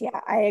bereaved. Yeah,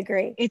 I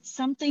agree. It's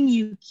something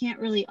you can't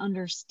really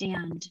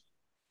understand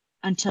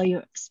until you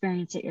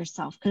experience it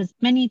yourself, because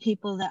many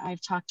people that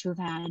I've talked to have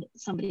had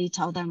somebody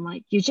tell them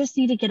like, you just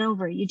need to get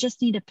over it, you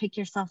just need to pick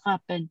yourself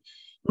up and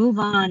move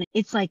on.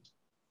 It's like,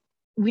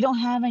 we don't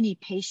have any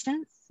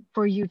patience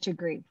for you to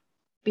grieve,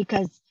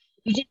 because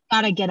you just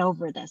got to get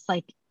over this.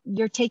 Like,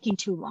 you're taking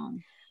too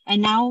long,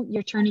 and now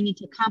you're turning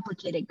into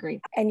complicated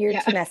grief, and you're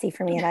too messy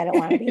for me, and I don't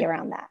want to be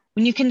around that.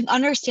 When you can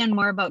understand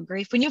more about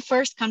grief, when you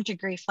first come to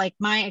grief, like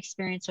my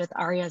experience with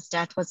Aria's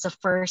death was the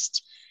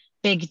first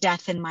big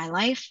death in my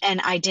life,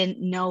 and I didn't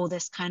know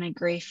this kind of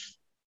grief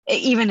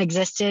it even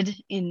existed,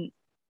 in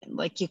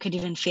like you could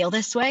even feel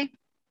this way.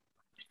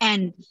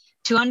 And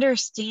to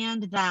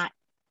understand that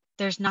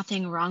there's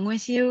nothing wrong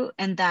with you,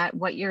 and that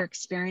what you're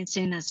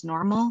experiencing is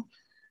normal,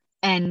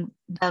 and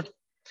the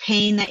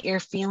pain that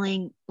you're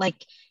feeling,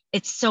 like,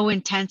 it's so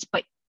intense,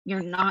 but you're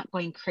not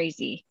going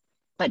crazy.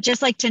 But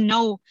just like to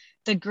know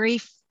the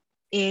grief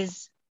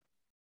is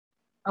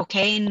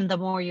okay, and the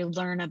more you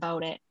learn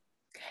about it.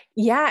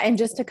 Yeah. And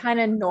just to kind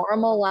of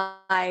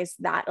normalize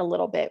that a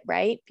little bit,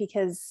 right?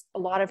 Because a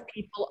lot of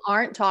people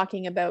aren't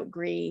talking about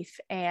grief.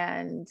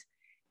 And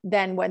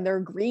then when they're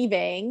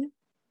grieving,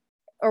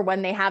 or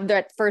when they have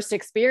that first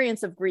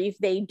experience of grief,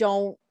 they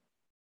don't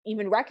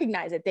even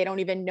recognize it. They don't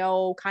even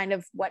know kind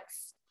of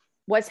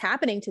what's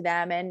happening to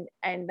them.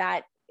 And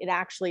that it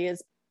actually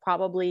is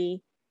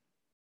probably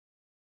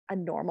a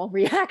normal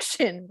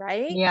reaction,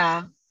 right?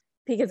 Yeah.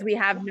 Because we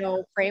have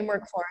no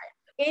framework for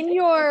it. In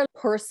your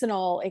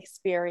personal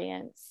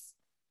experience,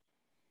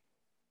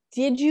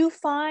 did you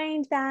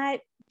find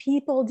that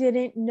people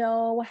didn't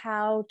know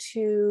how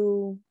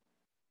to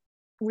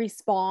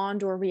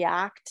respond or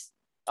react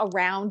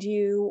around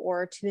you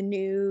or to the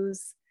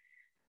news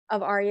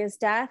of Arya's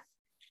death?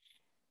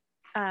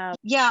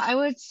 Yeah, I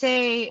would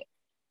say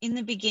in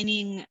the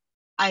beginning,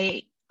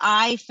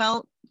 I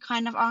felt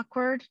kind of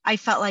awkward. I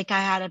felt like I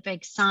had a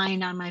big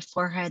sign on my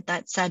forehead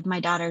that said, "My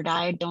daughter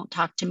died, don't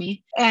talk to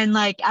me." And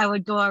like I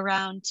would go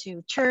around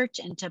to church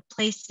and to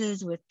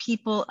places with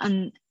people,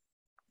 and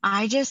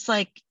I just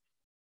like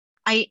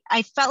I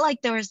felt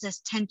like there was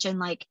this tension.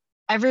 Like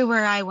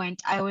everywhere I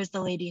went, I was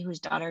the lady whose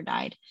daughter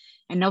died,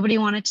 and nobody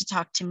wanted to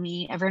talk to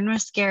me. Everyone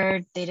was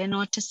scared. They didn't know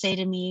what to say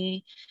to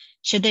me.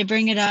 Should they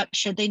bring it up?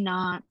 Should they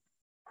not?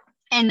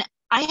 And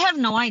I have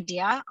no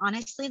idea,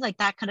 honestly. Like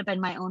that could have been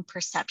my own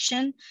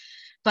perception,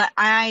 but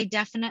I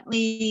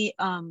definitely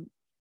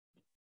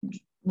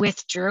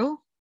withdrew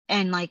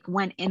and like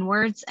went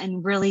inwards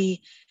and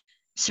really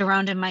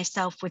surrounded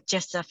myself with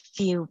just a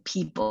few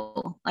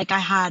people. Like I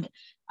had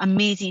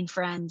amazing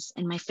friends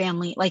in my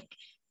family, like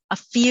a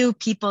few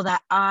people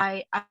that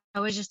I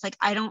was just like,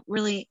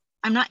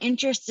 I'm not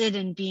interested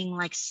in being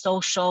like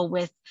social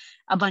with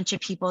a bunch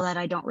of people that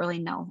I don't really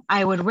know.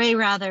 I would way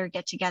rather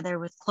get together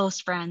with close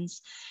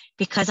friends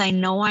because I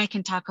know I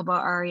can talk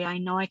about Aria. I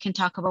know I can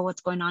talk about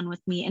what's going on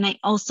with me. And I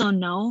also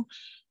know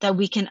that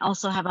we can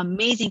also have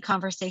amazing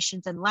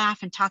conversations and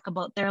laugh and talk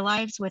about their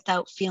lives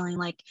without feeling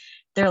like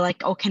they're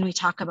like, oh, can we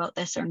talk about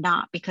this or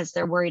not? Because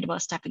they're worried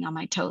about stepping on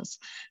my toes.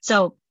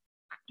 So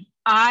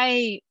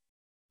I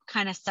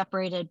kind of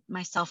separated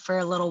myself for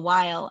a little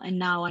while, and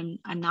now I'm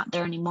not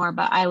there anymore,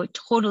 but I would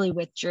totally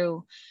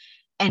withdrew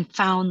and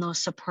found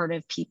those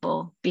supportive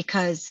people,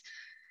 because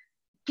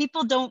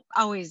people don't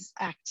always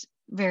act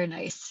very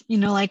nice,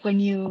 like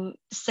when you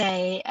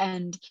say.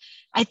 And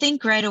I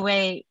think right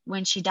away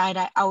when she died,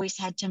 I always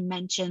had to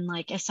mention,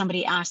 like if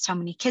somebody asked how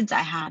many kids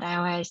I had, I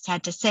always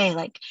had to say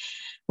like,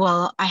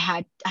 well,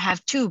 I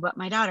have two, but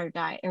my daughter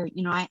died, or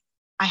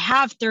I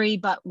have three,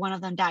 but one of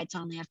them died, so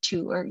I only have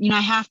two, or I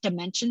have to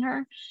mention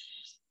her.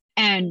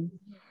 And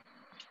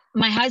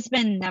my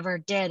husband never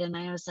did. And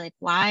I was like,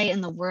 why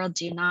in the world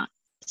do you not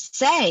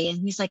say?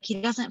 And he's like,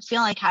 he doesn't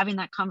feel like having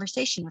that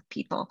conversation with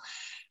people.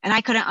 And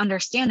I couldn't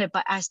understand it.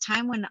 But as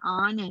time went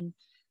on, and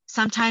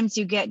sometimes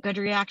you get good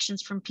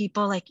reactions from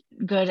people, like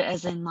good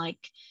as in like,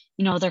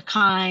 they're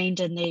kind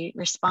and they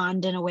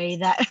respond in a way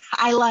that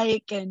I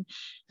like and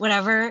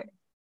whatever.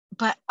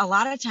 But a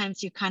lot of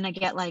times you kind of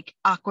get like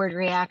awkward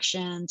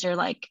reactions, or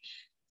like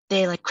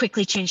they like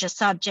quickly change the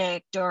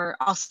subject, or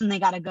all of a sudden they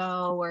gotta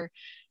go, or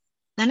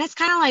then it's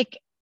kind of like,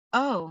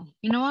 oh,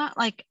 you know what?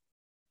 Like,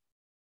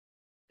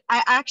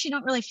 I actually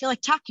don't really feel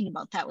like talking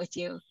about that with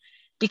you,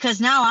 because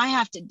now I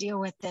have to deal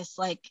with this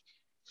like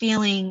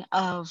feeling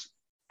of,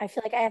 I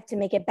feel like I have to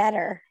make it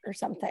better or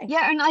something.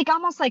 yeah, and like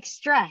almost like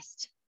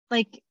stressed,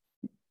 like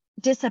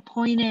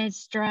disappointed,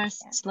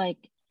 stressed, like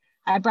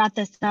I brought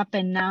this up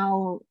and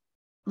now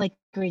like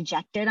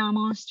rejected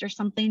almost or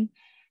something.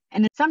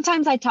 And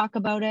sometimes I talk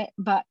about it,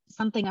 but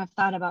something I've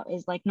thought about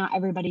is like, not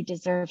everybody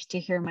deserves to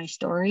hear my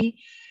story.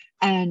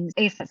 And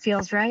if it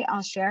feels right,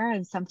 I'll share.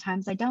 And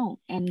sometimes I don't.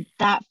 And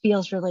that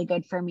feels really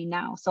good for me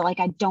now. So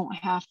like, I don't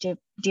have to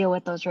deal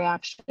with those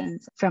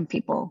reactions from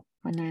people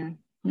when they're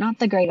not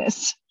the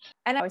greatest.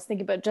 And I was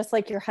thinking about, just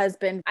like your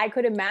husband, I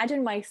could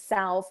imagine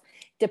myself,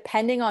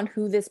 depending on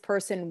who this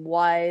person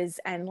was,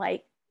 and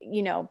like,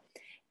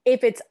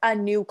 if it's a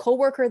new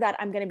coworker that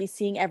I'm going to be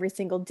seeing every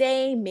single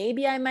day,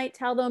 maybe I might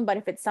tell them. But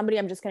if it's somebody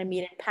I'm just going to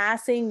meet in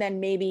passing,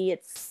 then maybe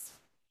it's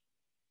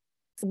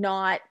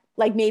not,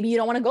 like maybe you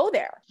don't want to go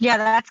there. Yeah,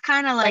 that's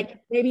kind of like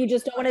maybe you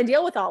just don't want to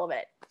deal with all of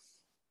it.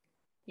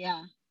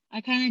 Yeah, I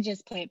kind of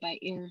just play it by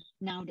ear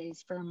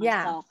nowadays for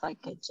myself. Yeah.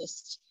 Like it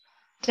just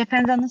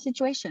depends on the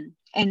situation.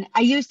 And I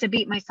used to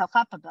beat myself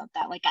up about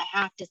that. Like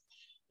I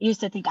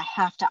used to think I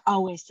have to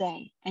always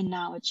say. And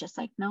now it's just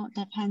like, no, it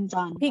depends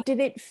on.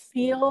 Did it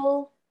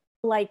feel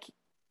like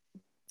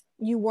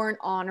you weren't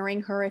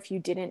honoring her if you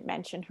didn't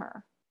mention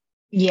her?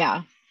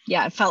 Yeah.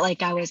 It felt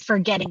like I was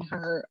forgetting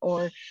her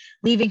or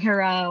leaving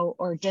her out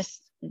or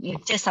just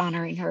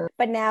dishonoring her.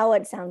 But now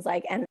it sounds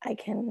like, and I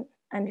can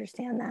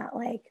understand that,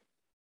 like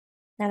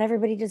not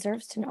everybody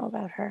deserves to know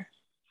about her.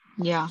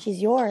 Yeah.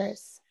 She's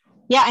yours.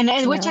 Yeah.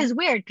 And which is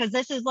weird, because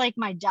this is like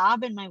my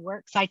job and my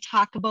work. So I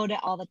talk about it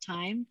all the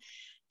time.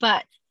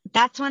 But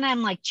that's when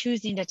I'm like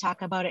choosing to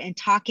talk about it and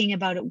talking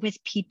about it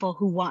with people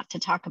who want to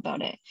talk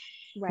about it,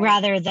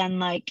 rather than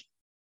like,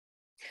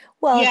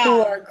 who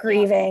are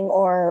grieving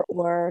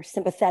or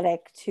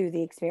sympathetic to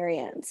the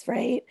experience,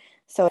 right?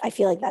 So I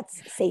feel like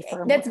that's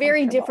safer. That's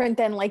very different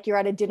than like you're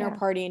at a dinner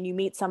party and you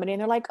meet somebody and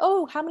they're like,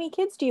 oh, how many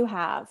kids do you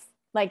have?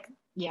 Like,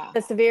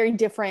 that's a very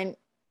different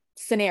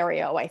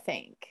scenario, I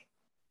think.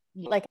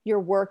 Like your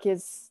work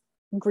is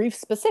grief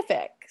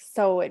specific,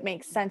 so it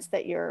makes sense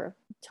that you're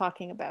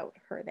talking about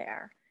her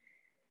there.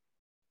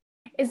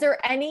 Is there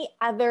any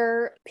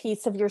other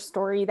piece of your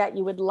story that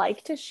you would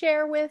like to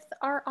share with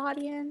our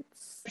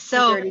audience?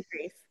 So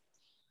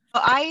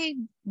I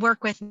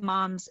work with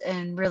moms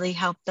and really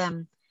help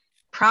them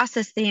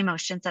process the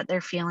emotions that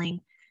they're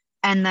feeling.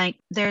 And like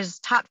there's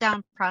top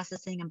down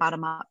processing and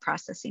bottom up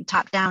processing.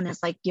 Top down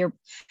is like your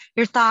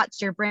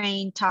thoughts, your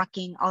brain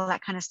talking, all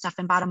that kind of stuff.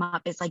 And bottom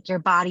up is like your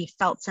body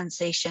felt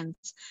sensations,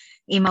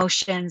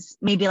 emotions,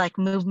 maybe like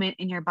movement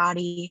in your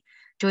body,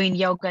 doing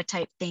yoga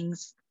type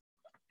things,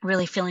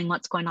 really feeling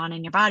what's going on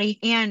in your body.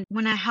 And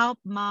when I help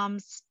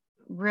moms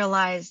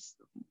realize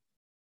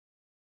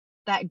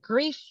that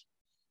grief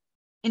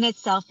in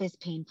itself is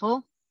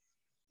painful,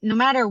 no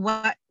matter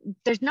what,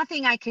 there's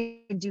nothing I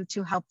can do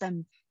to help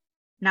them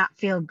not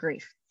feel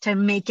grief, to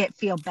make it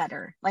feel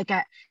better. Like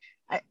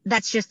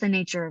that's just the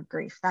nature of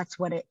grief. That's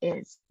what it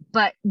is.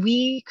 But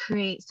we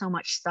create so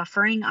much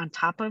suffering on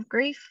top of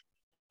grief.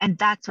 And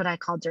that's what I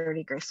call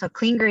dirty grief. So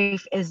clean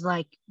grief is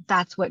like,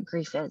 that's what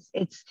grief is.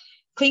 It's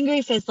clean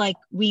grief is like,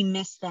 we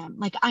miss them.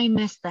 Like I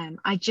miss them.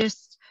 I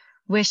just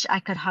wish I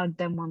could hug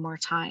them one more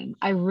time.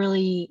 I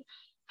really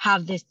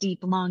have this deep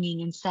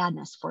longing and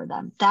sadness for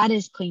them. That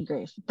is clean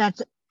grief.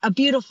 That's a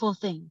beautiful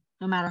thing,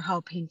 no matter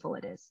how painful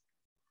it is.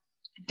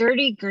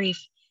 Dirty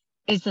grief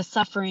is the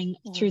suffering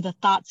through the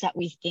thoughts that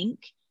we think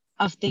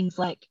of things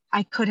like,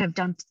 I could have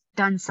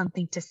done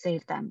something to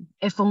save them.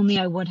 If only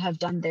I would have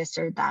done this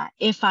or that.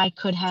 If I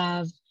could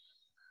have,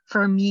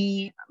 for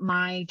me,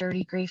 my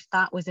dirty grief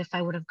thought was if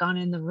I would have gone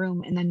in the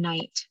room in the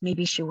night,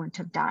 maybe she wouldn't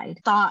have died.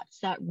 Thoughts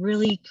that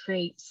really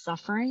create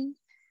suffering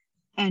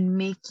and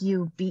make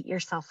you beat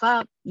yourself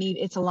up.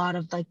 Maybe it's a lot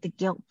of like the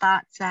guilt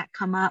thoughts that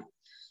come up.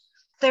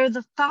 They're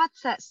the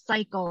thoughts that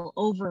cycle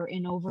over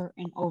and over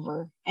and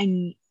over.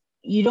 And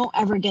you don't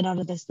ever get out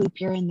of this loop.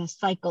 You're in this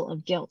cycle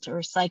of guilt or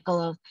a cycle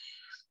of,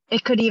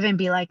 it could even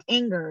be like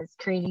anger. It's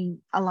creating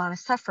a lot of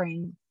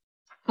suffering,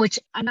 which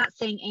I'm not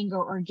saying anger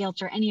or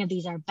guilt or any of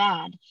these are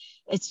bad.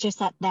 It's just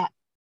that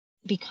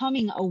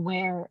becoming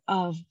aware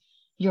of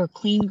your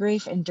clean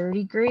grief and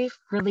dirty grief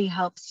really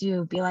helps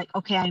you be like,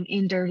 okay, I'm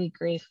in dirty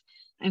grief.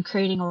 I'm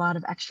creating a lot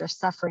of extra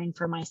suffering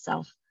for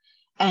myself.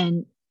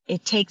 And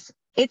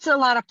it's a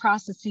lot of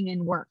processing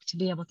and work to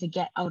be able to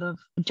get out of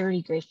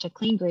dirty grief to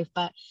clean grief.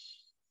 But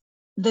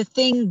the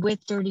thing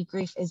with dirty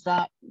grief is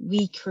that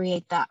we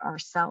create that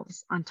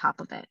ourselves on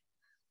top of it.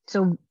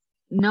 So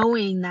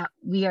knowing that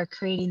we are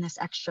creating this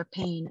extra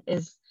pain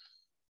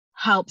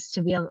helps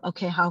to be able,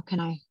 okay, how can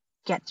I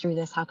get through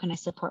this? How can I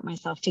support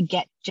myself to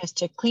get just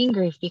to clean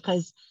grief?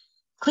 Because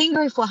clean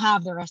grief will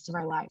have the rest of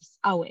our lives,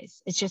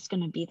 always. It's just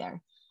going to be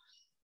there.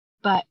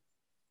 But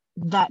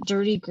that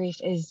dirty grief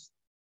is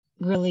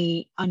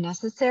really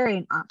unnecessary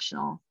and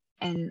optional.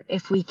 And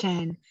if we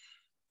can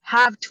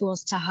have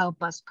tools to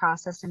help us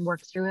process and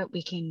work through it,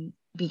 we can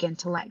begin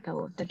to let go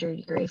of the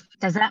dirty grief.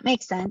 Does that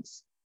make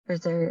sense? Or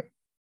is there?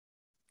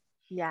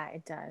 Yeah,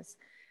 it does.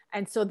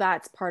 And so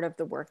that's part of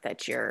the work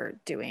that you're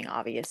doing,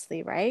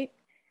 obviously, right?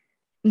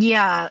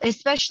 Yeah,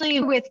 especially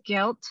with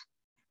guilt,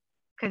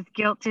 because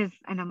guilt is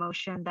an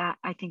emotion that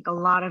I think a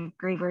lot of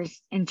grievers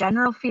in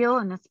general feel,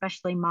 and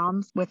especially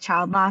moms with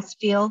child loss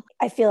feel.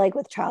 I feel like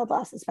with child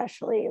loss,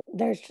 especially,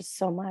 there's just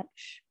so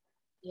much.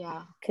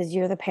 Yeah. Because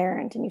you're the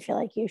parent and you feel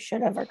like you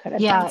should have or could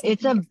have Yeah, done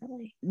it's a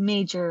differently.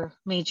 major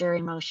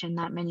emotion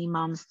that many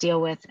moms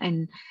deal with.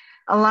 And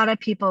a lot of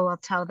people will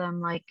tell them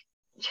like,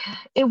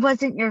 it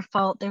wasn't your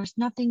fault. There was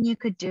nothing you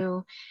could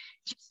do.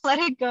 Just let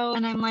it go.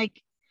 And I'm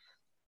like,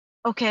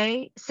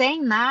 okay,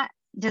 saying that,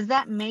 does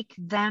that make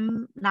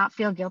them not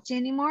feel guilty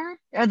anymore?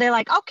 Are they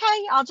like,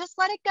 okay, I'll just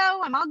let it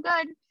go. I'm all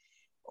good.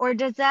 Or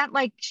does that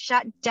like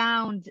shut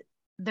down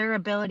their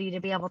ability to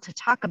be able to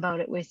talk about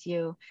it with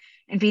you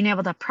and being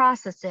able to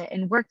process it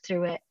and work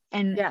through it?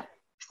 And Yeah.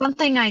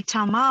 something I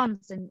tell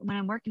moms and when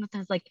I'm working with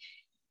them is like,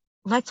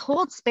 let's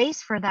hold space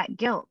for that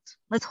guilt.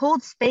 Let's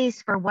hold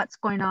space for what's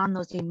going on,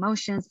 those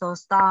emotions,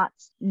 those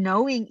thoughts,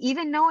 knowing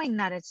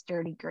that it's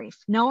dirty grief,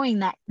 knowing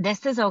that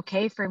this is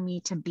okay for me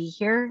to be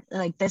here.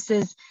 Like this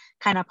is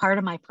kind of part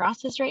of my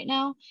process right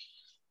now.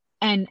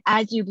 And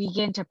as you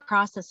begin to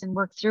process and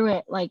work through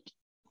it, like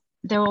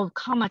there will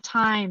come a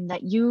time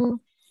that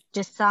you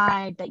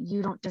decide that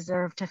you don't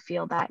deserve to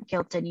feel that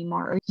guilt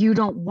anymore, or you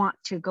don't want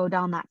to go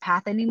down that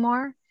path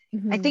anymore.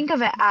 I think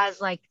of it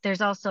as like,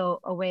 there's also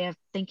a way of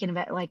thinking of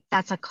it like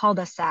that's a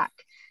cul-de-sac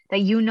that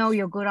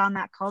you'll go down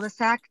that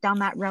cul-de-sac, down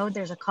that road,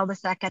 there's a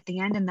cul-de-sac at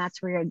the end, and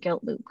that's where your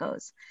guilt loop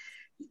goes.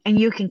 And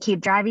you can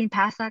keep driving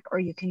past that, or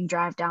you can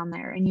drive down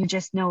there and you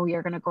just know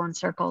you're going to go in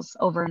circles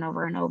over and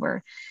over and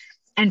over.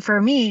 And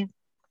for me,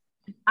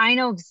 I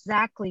know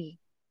exactly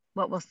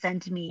what will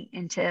send me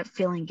into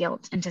feeling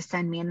guilt and to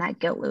send me in that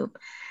guilt loop,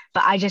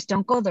 but I just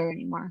don't go there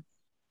anymore.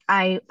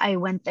 I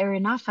went there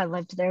enough. I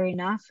lived there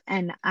enough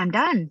and I'm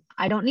done.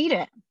 I don't need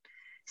it.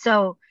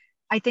 So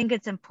I think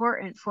it's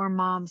important for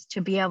moms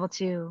to be able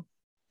to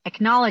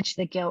acknowledge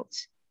the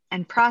guilt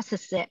and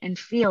process it and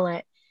feel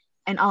it,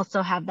 and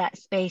also have that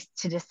space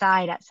to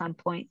decide at some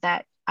point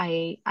that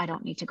I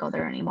don't need to go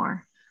there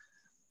anymore.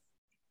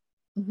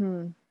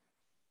 Mm-hmm.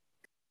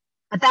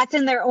 But that's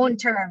in their own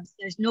terms.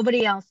 There's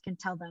nobody else can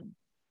tell them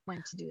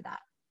when to do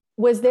that.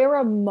 Was there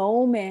a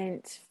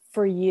moment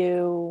for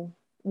you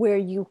where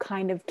you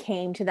kind of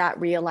came to that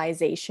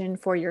realization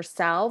for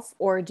yourself?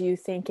 Or do you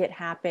think it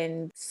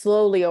happened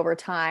slowly over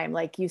time?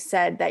 Like you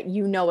said, that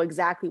you know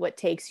exactly what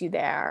takes you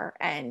there,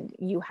 and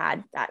you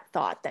had that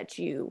thought that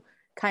you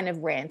kind of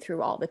ran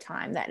through all the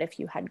time, that if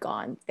you had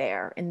gone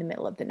there in the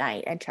middle of the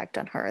night and checked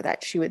on her,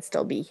 that she would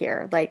still be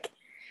here. Like,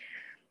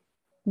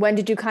 when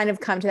did you kind of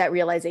come to that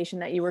realization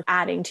that you were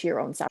adding to your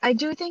own stuff? I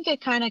do think it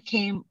kind of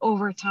came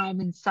over time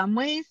in some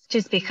ways,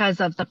 just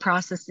because of the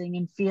processing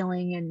and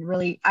feeling. And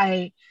really,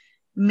 I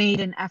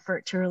made an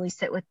effort to really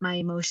sit with my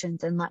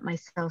emotions and let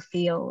myself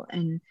feel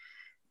and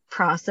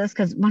process.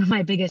 Because one of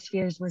my biggest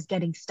fears was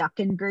getting stuck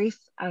in grief.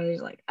 I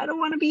was like, I don't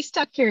want to be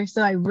stuck here.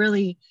 So I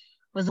really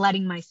was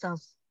letting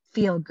myself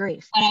feel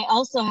grief. But I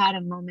also had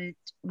a moment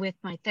with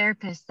my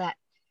therapist that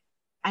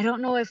I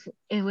don't know if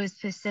it was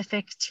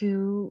specific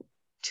to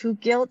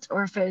guilt,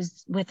 or if it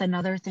was with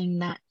another thing,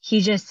 that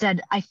he just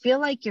said, I feel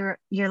like you're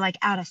like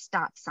at a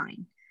stop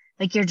sign.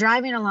 Like you're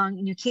driving along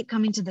and you keep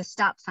coming to the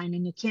stop sign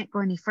and you can't go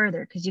any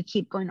further because you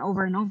keep going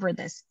over and over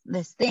this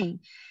thing.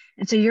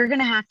 And so you're going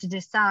to have to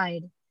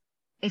decide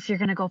if you're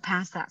going to go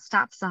past that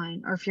stop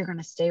sign or if you're going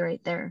to stay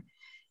right there.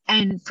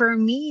 And for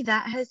me,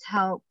 that has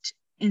helped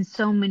in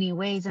so many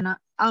ways. And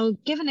I'll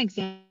give an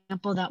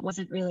example that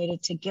wasn't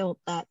related to guilt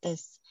that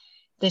this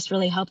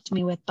really helped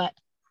me with, but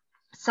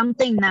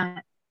something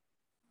that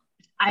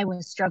I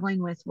was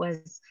struggling with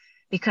was,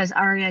 because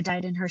Aria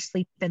died in her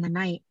sleep in the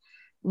night,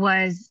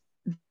 was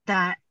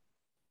that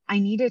I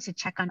needed to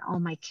check on all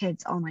my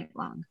kids all night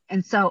long.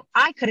 And so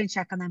I couldn't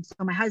check on them. So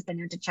my husband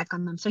had to check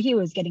on them. So he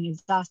was getting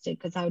exhausted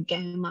because I would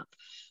get him up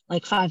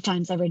like 5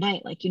 times every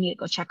night. Like, you need to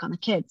go check on the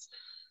kids.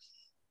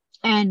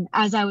 And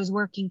as I was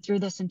working through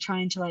this and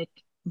trying to like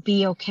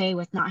be okay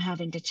with not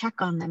having to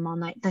check on them all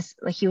night,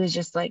 he was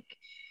just like,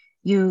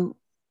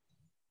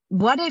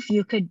 what if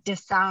you could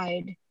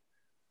decide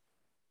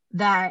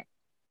that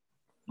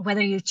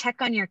whether you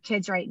check on your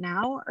kids right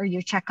now or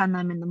you check on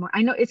them in the morning.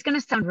 I know it's going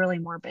to sound really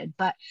morbid,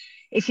 but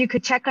if you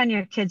could check on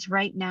your kids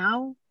right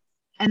now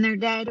and they're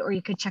dead, or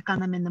you could check on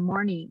them in the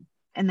morning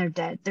and they're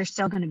dead, they're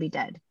still going to be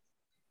dead.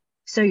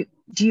 So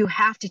do you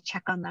have to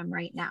check on them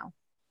right now?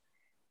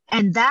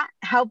 And that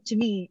helped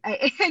me.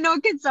 I know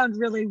it can sound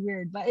really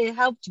weird, but it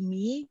helped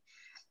me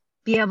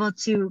be able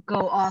to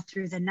go all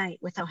through the night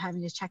without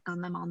having to check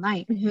on them all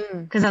night.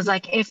 Because I was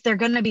like, if they're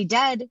going to be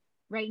dead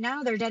right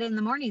now, they're dead in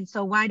the morning.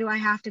 So why do I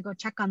have to go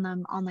check on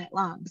them all night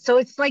long? So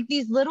it's like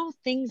these little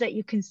things that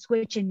you can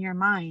switch in your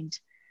mind.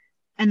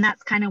 And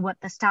that's kind of what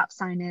the stop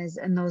sign is,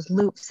 and those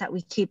loops that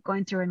we keep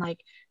going through. And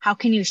like, how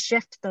can you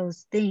shift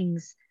those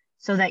things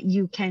so that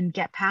you can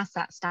get past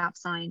that stop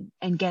sign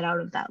and get out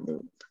of that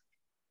loop?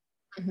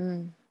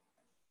 Mm-hmm.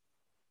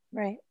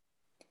 Right.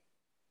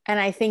 And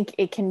I think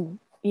it can,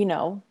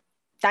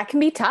 that can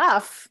be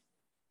tough.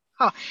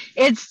 Oh,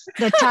 it's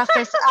the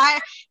toughest.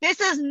 This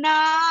is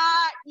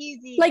not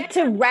easy. Like,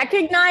 to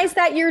recognize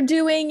that you're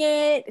doing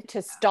it,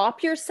 to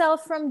stop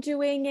yourself from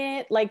doing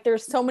it. Like,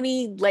 there's so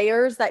many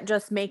layers that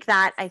just make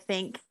that, I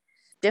think,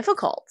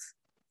 difficult.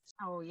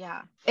 Oh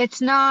yeah.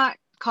 It's not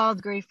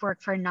called grief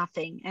work for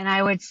nothing. And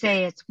I would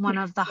say it's one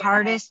of the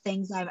hardest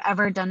things I've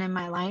ever done in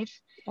my life.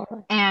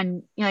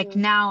 And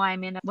now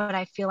I'm in what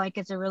I feel like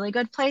is a really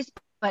good place,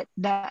 but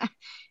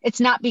it's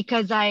not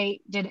because I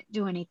didn't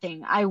do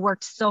anything. I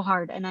worked so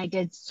hard and I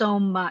did so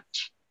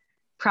much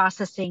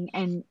processing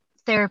and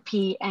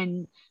therapy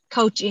and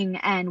coaching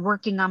and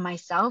working on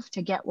myself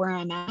to get where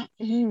I'm at.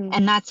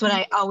 And that's what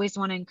I always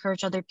want to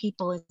encourage other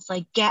people, is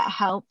like, get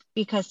help,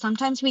 because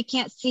sometimes we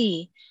can't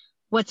see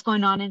what's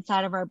going on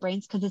inside of our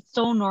brains because it's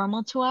so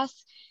normal to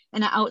us.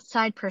 And an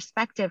outside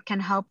perspective can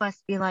help us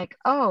be like,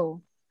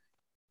 oh,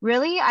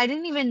 really? I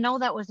didn't even know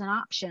that was an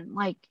option.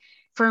 Like,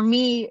 for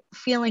me,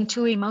 feeling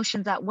 2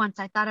 emotions at once,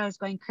 I thought I was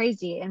going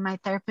crazy. And my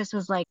therapist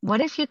was like, what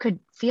if you could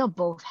feel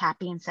both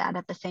happy and sad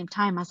at the same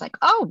time? I was like,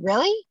 oh,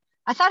 really?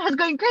 I thought I was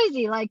going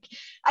crazy. Like,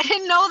 I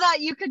didn't know that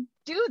you could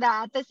do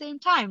that at the same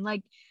time.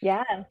 Like,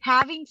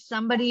 having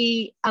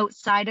somebody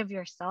outside of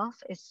yourself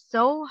is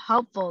so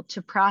helpful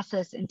to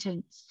process and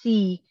to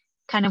see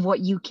kind of what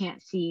you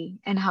can't see,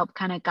 and help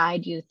kind of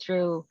guide you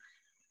through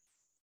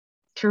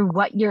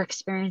what you're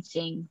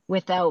experiencing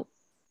without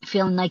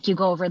feeling like you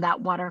go over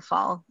that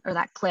waterfall or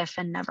that cliff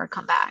and never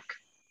come back.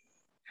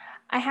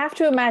 I have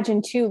to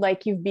imagine too,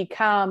 like, you've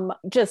become,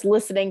 just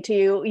listening to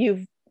you,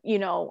 you've,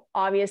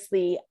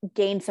 obviously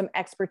gained some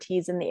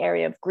expertise in the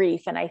area of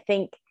grief. And I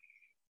think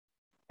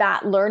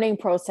that learning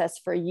process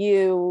for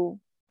you,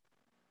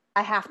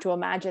 I have to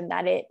imagine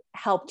that it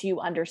helped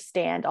you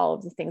understand all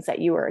of the things that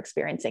you were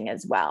experiencing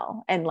as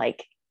well. And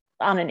like,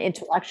 on an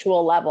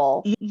intellectual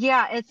level.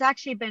 Yeah, it's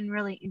actually been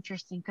really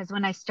interesting, because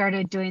when I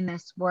started doing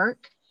this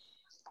work,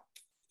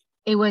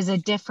 it was a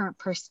different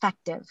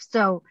perspective.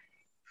 So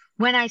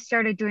when I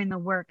started doing the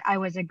work, I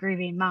was a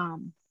grieving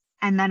mom.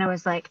 And then I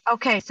was like,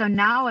 okay, so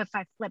now if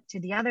I flip to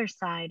the other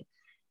side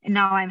and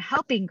now I'm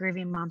helping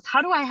grieving moms,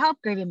 how do I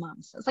help grieving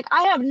moms? It's like,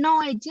 I have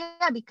no idea,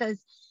 because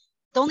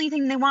the only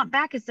thing they want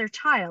back is their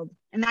child.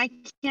 And I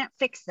can't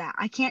fix that.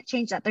 I can't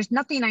change that. There's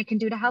nothing I can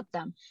do to help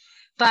them.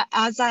 But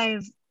as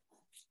I've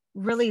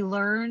really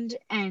learned.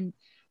 And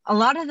a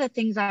lot of the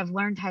things I've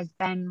learned has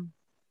been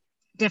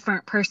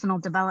different personal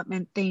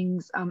development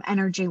things,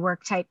 energy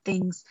work type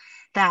things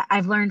that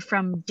I've learned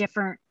from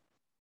different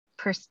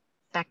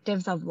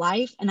perspectives of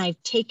life. And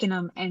I've taken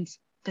them and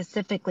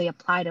specifically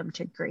applied them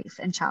to grief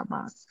and child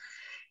loss.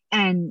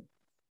 And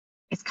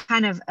it's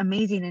kind of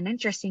amazing and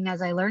interesting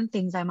as I learn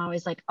things. I'm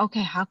always like,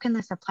 okay, how can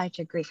this apply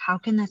to grief? How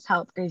can this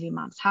help grieving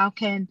moms? How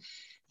can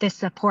this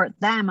support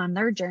them on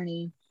their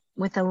journey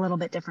with a little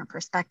bit different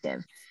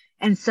perspective?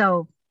 And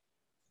so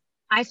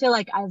I feel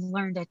like I've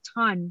learned a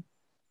ton,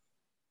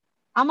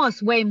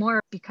 almost way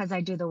more because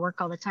I do the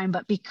work all the time,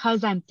 but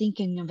because I'm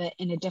thinking of it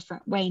in a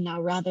different way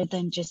now, rather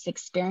than just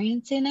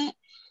experiencing it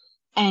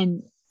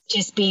and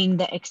just being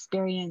the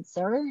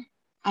experiencer,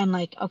 I'm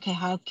like, okay,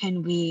 how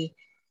can we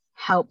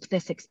help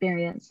this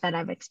experience that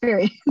I've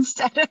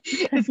experienced?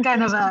 It's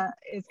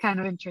kind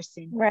of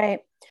interesting. Right.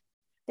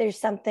 There's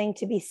something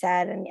to be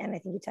said, and I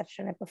think you touched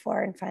on it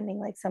before, and finding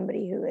like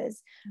somebody who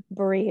is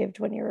bereaved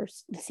when you're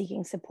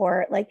seeking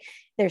support. Like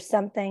there's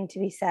something to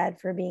be said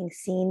for being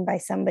seen by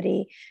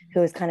somebody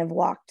who has kind of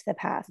walked the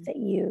path that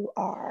you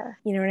are.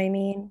 You know what I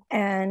mean?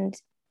 And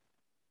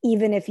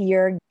even if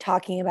you're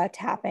talking about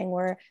tapping,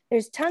 where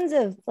there's tons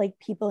of like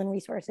people and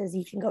resources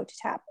you can go to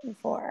tapping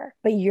for,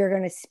 but you're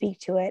going to speak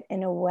to it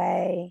in a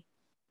way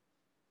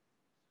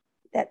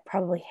that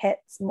probably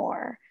hits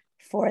more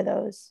for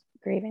those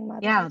grieving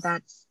mothers. Yeah,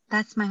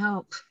 that's my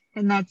hope.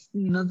 And that's,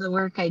 the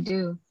work I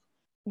do.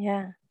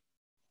 Yeah.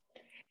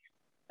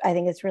 I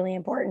think it's really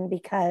important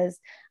because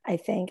I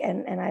think,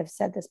 and I've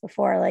said this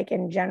before, like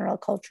in general,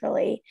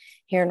 culturally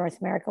here in North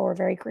America, we're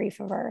very grief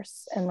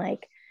averse and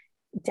like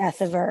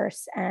death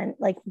averse, and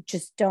like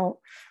just don't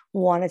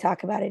want to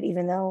talk about it,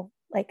 even though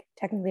like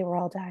technically we're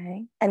all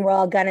dying and we're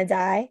all gonna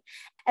die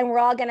and we're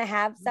all gonna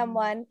have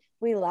someone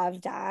we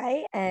love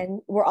die, and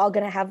we're all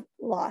gonna have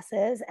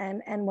losses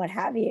and what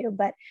have you,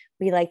 but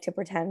we like to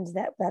pretend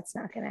that that's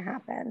not gonna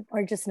happen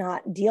or just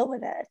not deal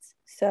with it.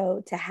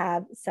 So to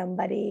have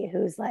somebody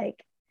who's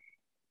like,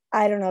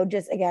 I don't know,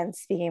 just again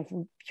speaking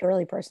from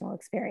purely personal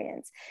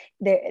experience,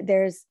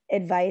 there's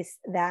advice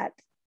that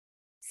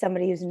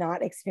somebody who's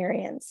not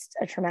experienced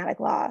a traumatic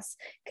loss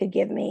could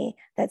give me,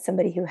 that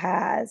somebody who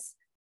has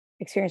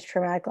experienced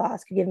traumatic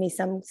loss could give me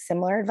some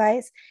similar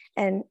advice.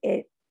 And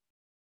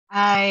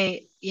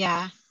I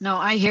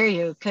hear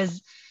you,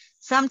 because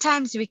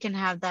sometimes we can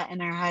have that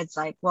in our heads,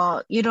 like,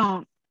 well, you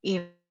don't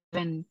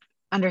even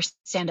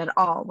understand at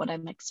all what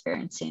I'm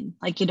experiencing.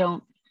 Like you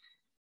don't,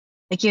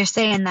 like you're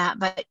saying that,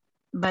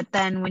 but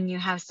then when you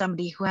have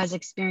somebody who has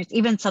experienced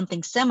even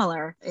something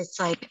similar, it's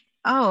like,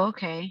 oh,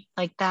 okay,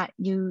 like that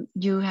you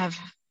have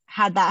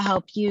had that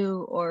help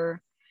you,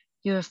 or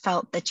you have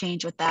felt the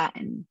change with that,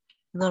 and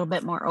a little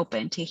bit more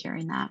open to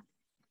hearing that.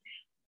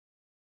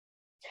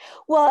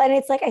 Well, and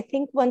it's like, I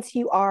think once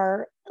you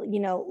are,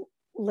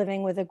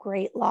 living with a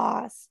great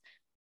loss,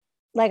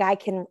 like I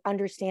can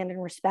understand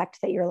and respect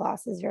that your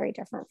loss is very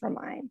different from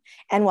mine.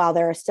 And while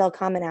there are still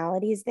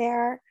commonalities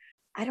there,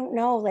 I don't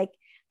know, like,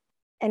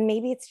 and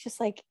maybe it's just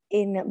like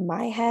in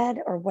my head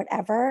or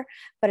whatever,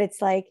 but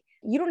it's like,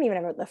 you don't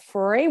even have the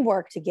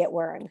framework to get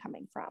where I'm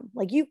coming from.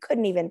 Like you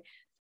couldn't even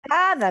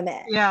fathom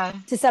it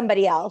to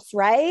somebody else,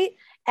 right?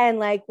 And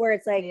like where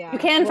it's like, you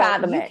can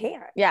fathom it.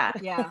 Can't. Yeah.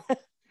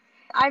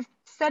 I've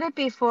said it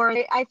before.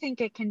 I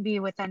think it can be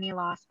with any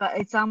loss, but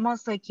it's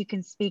almost like you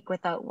can speak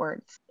without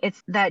words.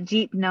 It's that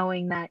deep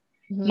knowing that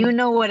you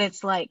know what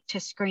it's like to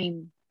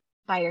scream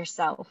by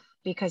yourself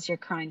because you're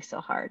crying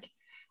so hard,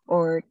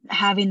 or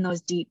having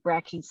those deep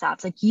wrecking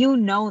sobs. Like,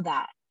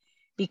 that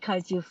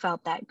because you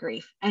felt that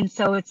grief. And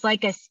so it's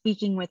like a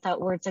speaking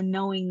without words, and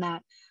knowing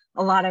that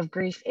a lot of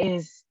grief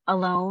is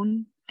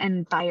alone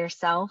and by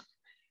yourself,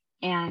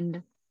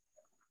 and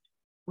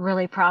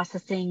really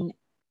processing.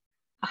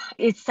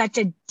 It's such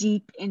a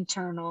deep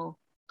internal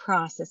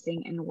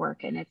processing and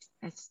work, and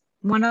it's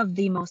one of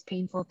the most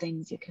painful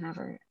things you can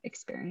ever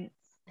experience.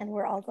 And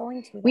we're all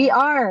going to. We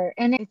are,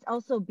 and it's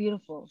also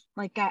beautiful.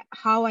 Like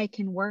how I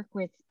can work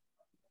with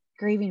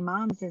grieving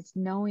moms is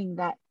knowing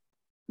that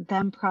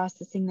them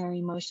processing their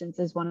emotions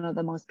is one of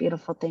the most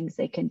beautiful things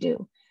they can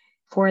do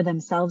for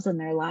themselves and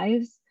their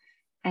lives.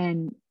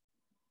 And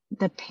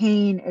the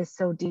pain is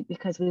so deep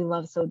because we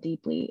love so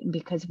deeply, and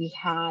because we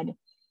had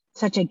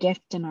such a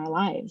gift in our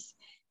lives,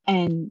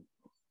 and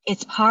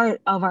it's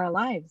part of our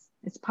lives.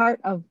 It's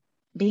part of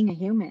being a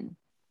human.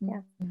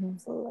 Yeah,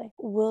 absolutely.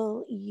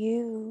 Will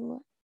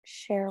you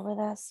share with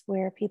us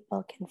where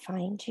people can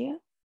find you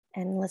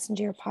and listen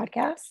to your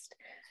podcast?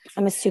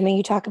 I'm assuming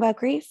you talk about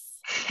grief.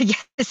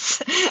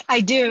 Yes, I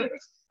do.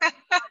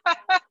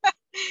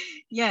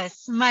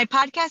 Yes, my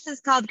podcast is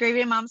called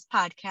Grieving Moms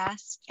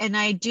Podcast, and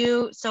I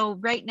do, so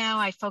right now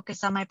I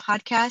focus on my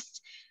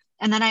podcast,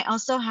 and then I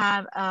also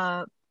have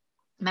a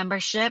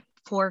membership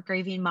for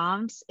grieving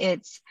moms.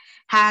 It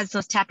has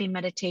those tapping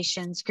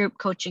meditations, group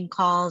coaching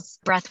calls,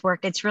 breath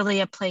work. It's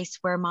really a place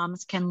where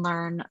moms can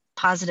learn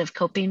positive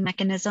coping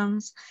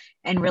mechanisms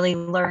and really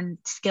learn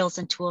skills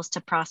and tools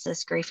to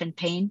process grief and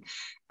pain.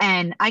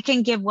 And I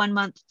can give 1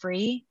 month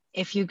free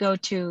if you go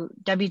to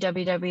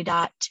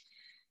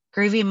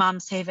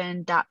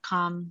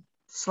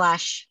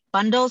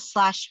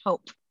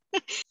www.grievingmomshaven.com/bundles/hope.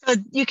 So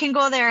you can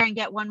go there and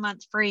get 1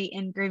 month free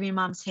in Grieving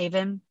Moms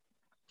Haven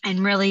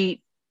and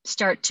really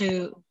start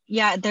to,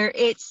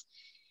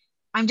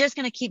 I'm just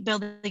going to keep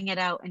building it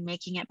out and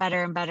making it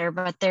better and better.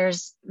 But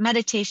there's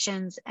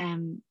meditations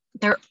and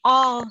they're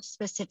all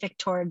specific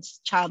towards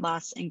child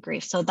loss and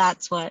grief. So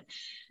that's what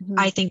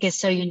I think is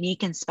so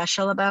unique and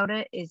special about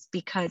it, is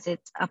because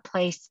it's a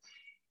place,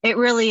 it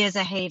really is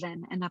a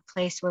haven and a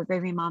place where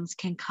grieving moms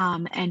can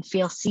come and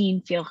feel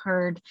seen, feel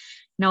heard,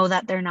 know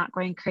that they're not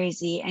going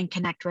crazy, and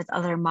connect with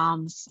other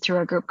moms through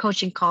our group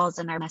coaching calls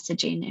and our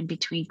messaging in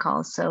between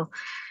calls. So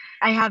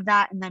I have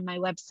that. And then my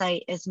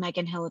website is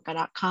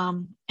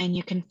meganhillica.com, and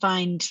you can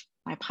find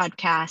my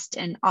podcast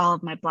and all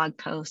of my blog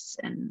posts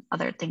and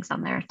other things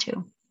on there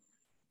too.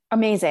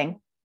 Amazing.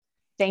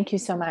 Thank you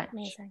so much.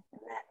 Amazing.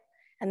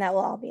 And that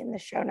will all be in the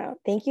show note.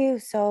 Thank you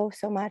so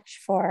much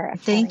for.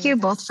 Thank you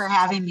both for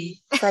having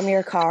me. From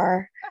your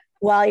car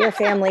while your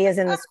family is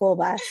in the school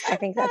bus. I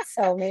think that's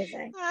so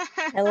amazing.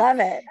 I love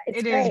it.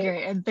 It's great. Is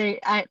great.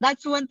 And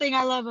that's one thing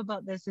I love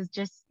about this, is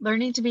just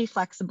learning to be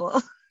flexible.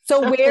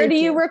 So where do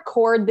you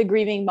record the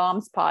Grieving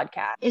Moms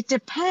podcast? It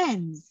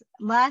depends.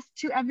 Last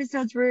 2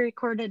 episodes were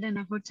recorded in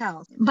a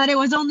hotel, but it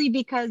was only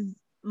because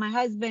my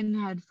husband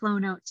had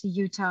flown out to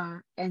Utah.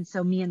 And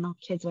so me and the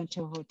kids went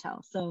to a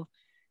hotel. So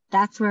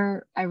that's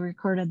where I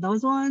recorded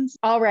those ones.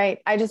 All right.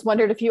 I just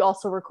wondered if you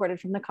also recorded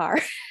from the car.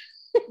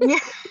 Yeah,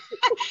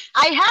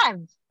 I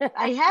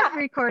have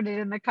recorded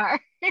in the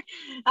car.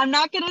 I'm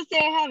not going to say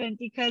I haven't,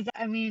 because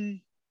I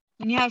mean,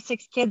 when you have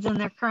 6 kids and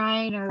they're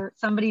crying or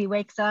somebody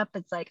wakes up,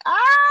 it's like,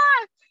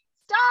 stop.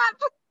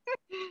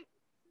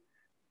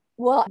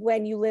 Well,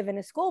 when you live in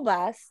a school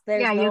bus,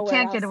 there's you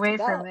can't get away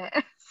from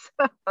it.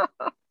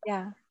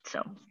 Yeah.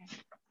 So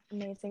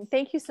amazing.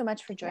 Thank you so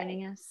much for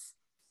joining us.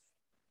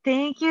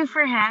 Thank you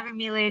for having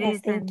me,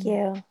 ladies. Yes, thank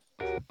you.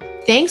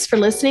 Thanks for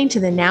listening to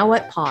the Now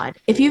What Pod.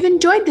 If you've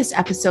enjoyed this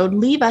episode,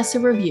 leave us a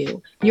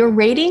review. Your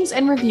ratings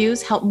and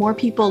reviews help more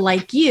people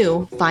like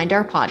you find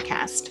our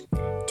podcast.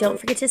 Don't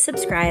forget to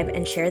subscribe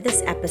and share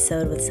this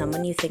episode with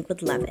someone you think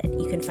would love it.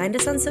 You can find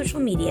us on social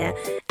media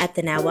at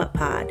the Now What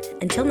Pod.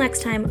 Until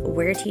next time,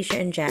 we're Tisha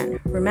and Jen.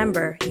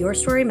 Remember, your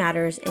story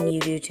matters and you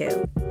do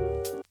too.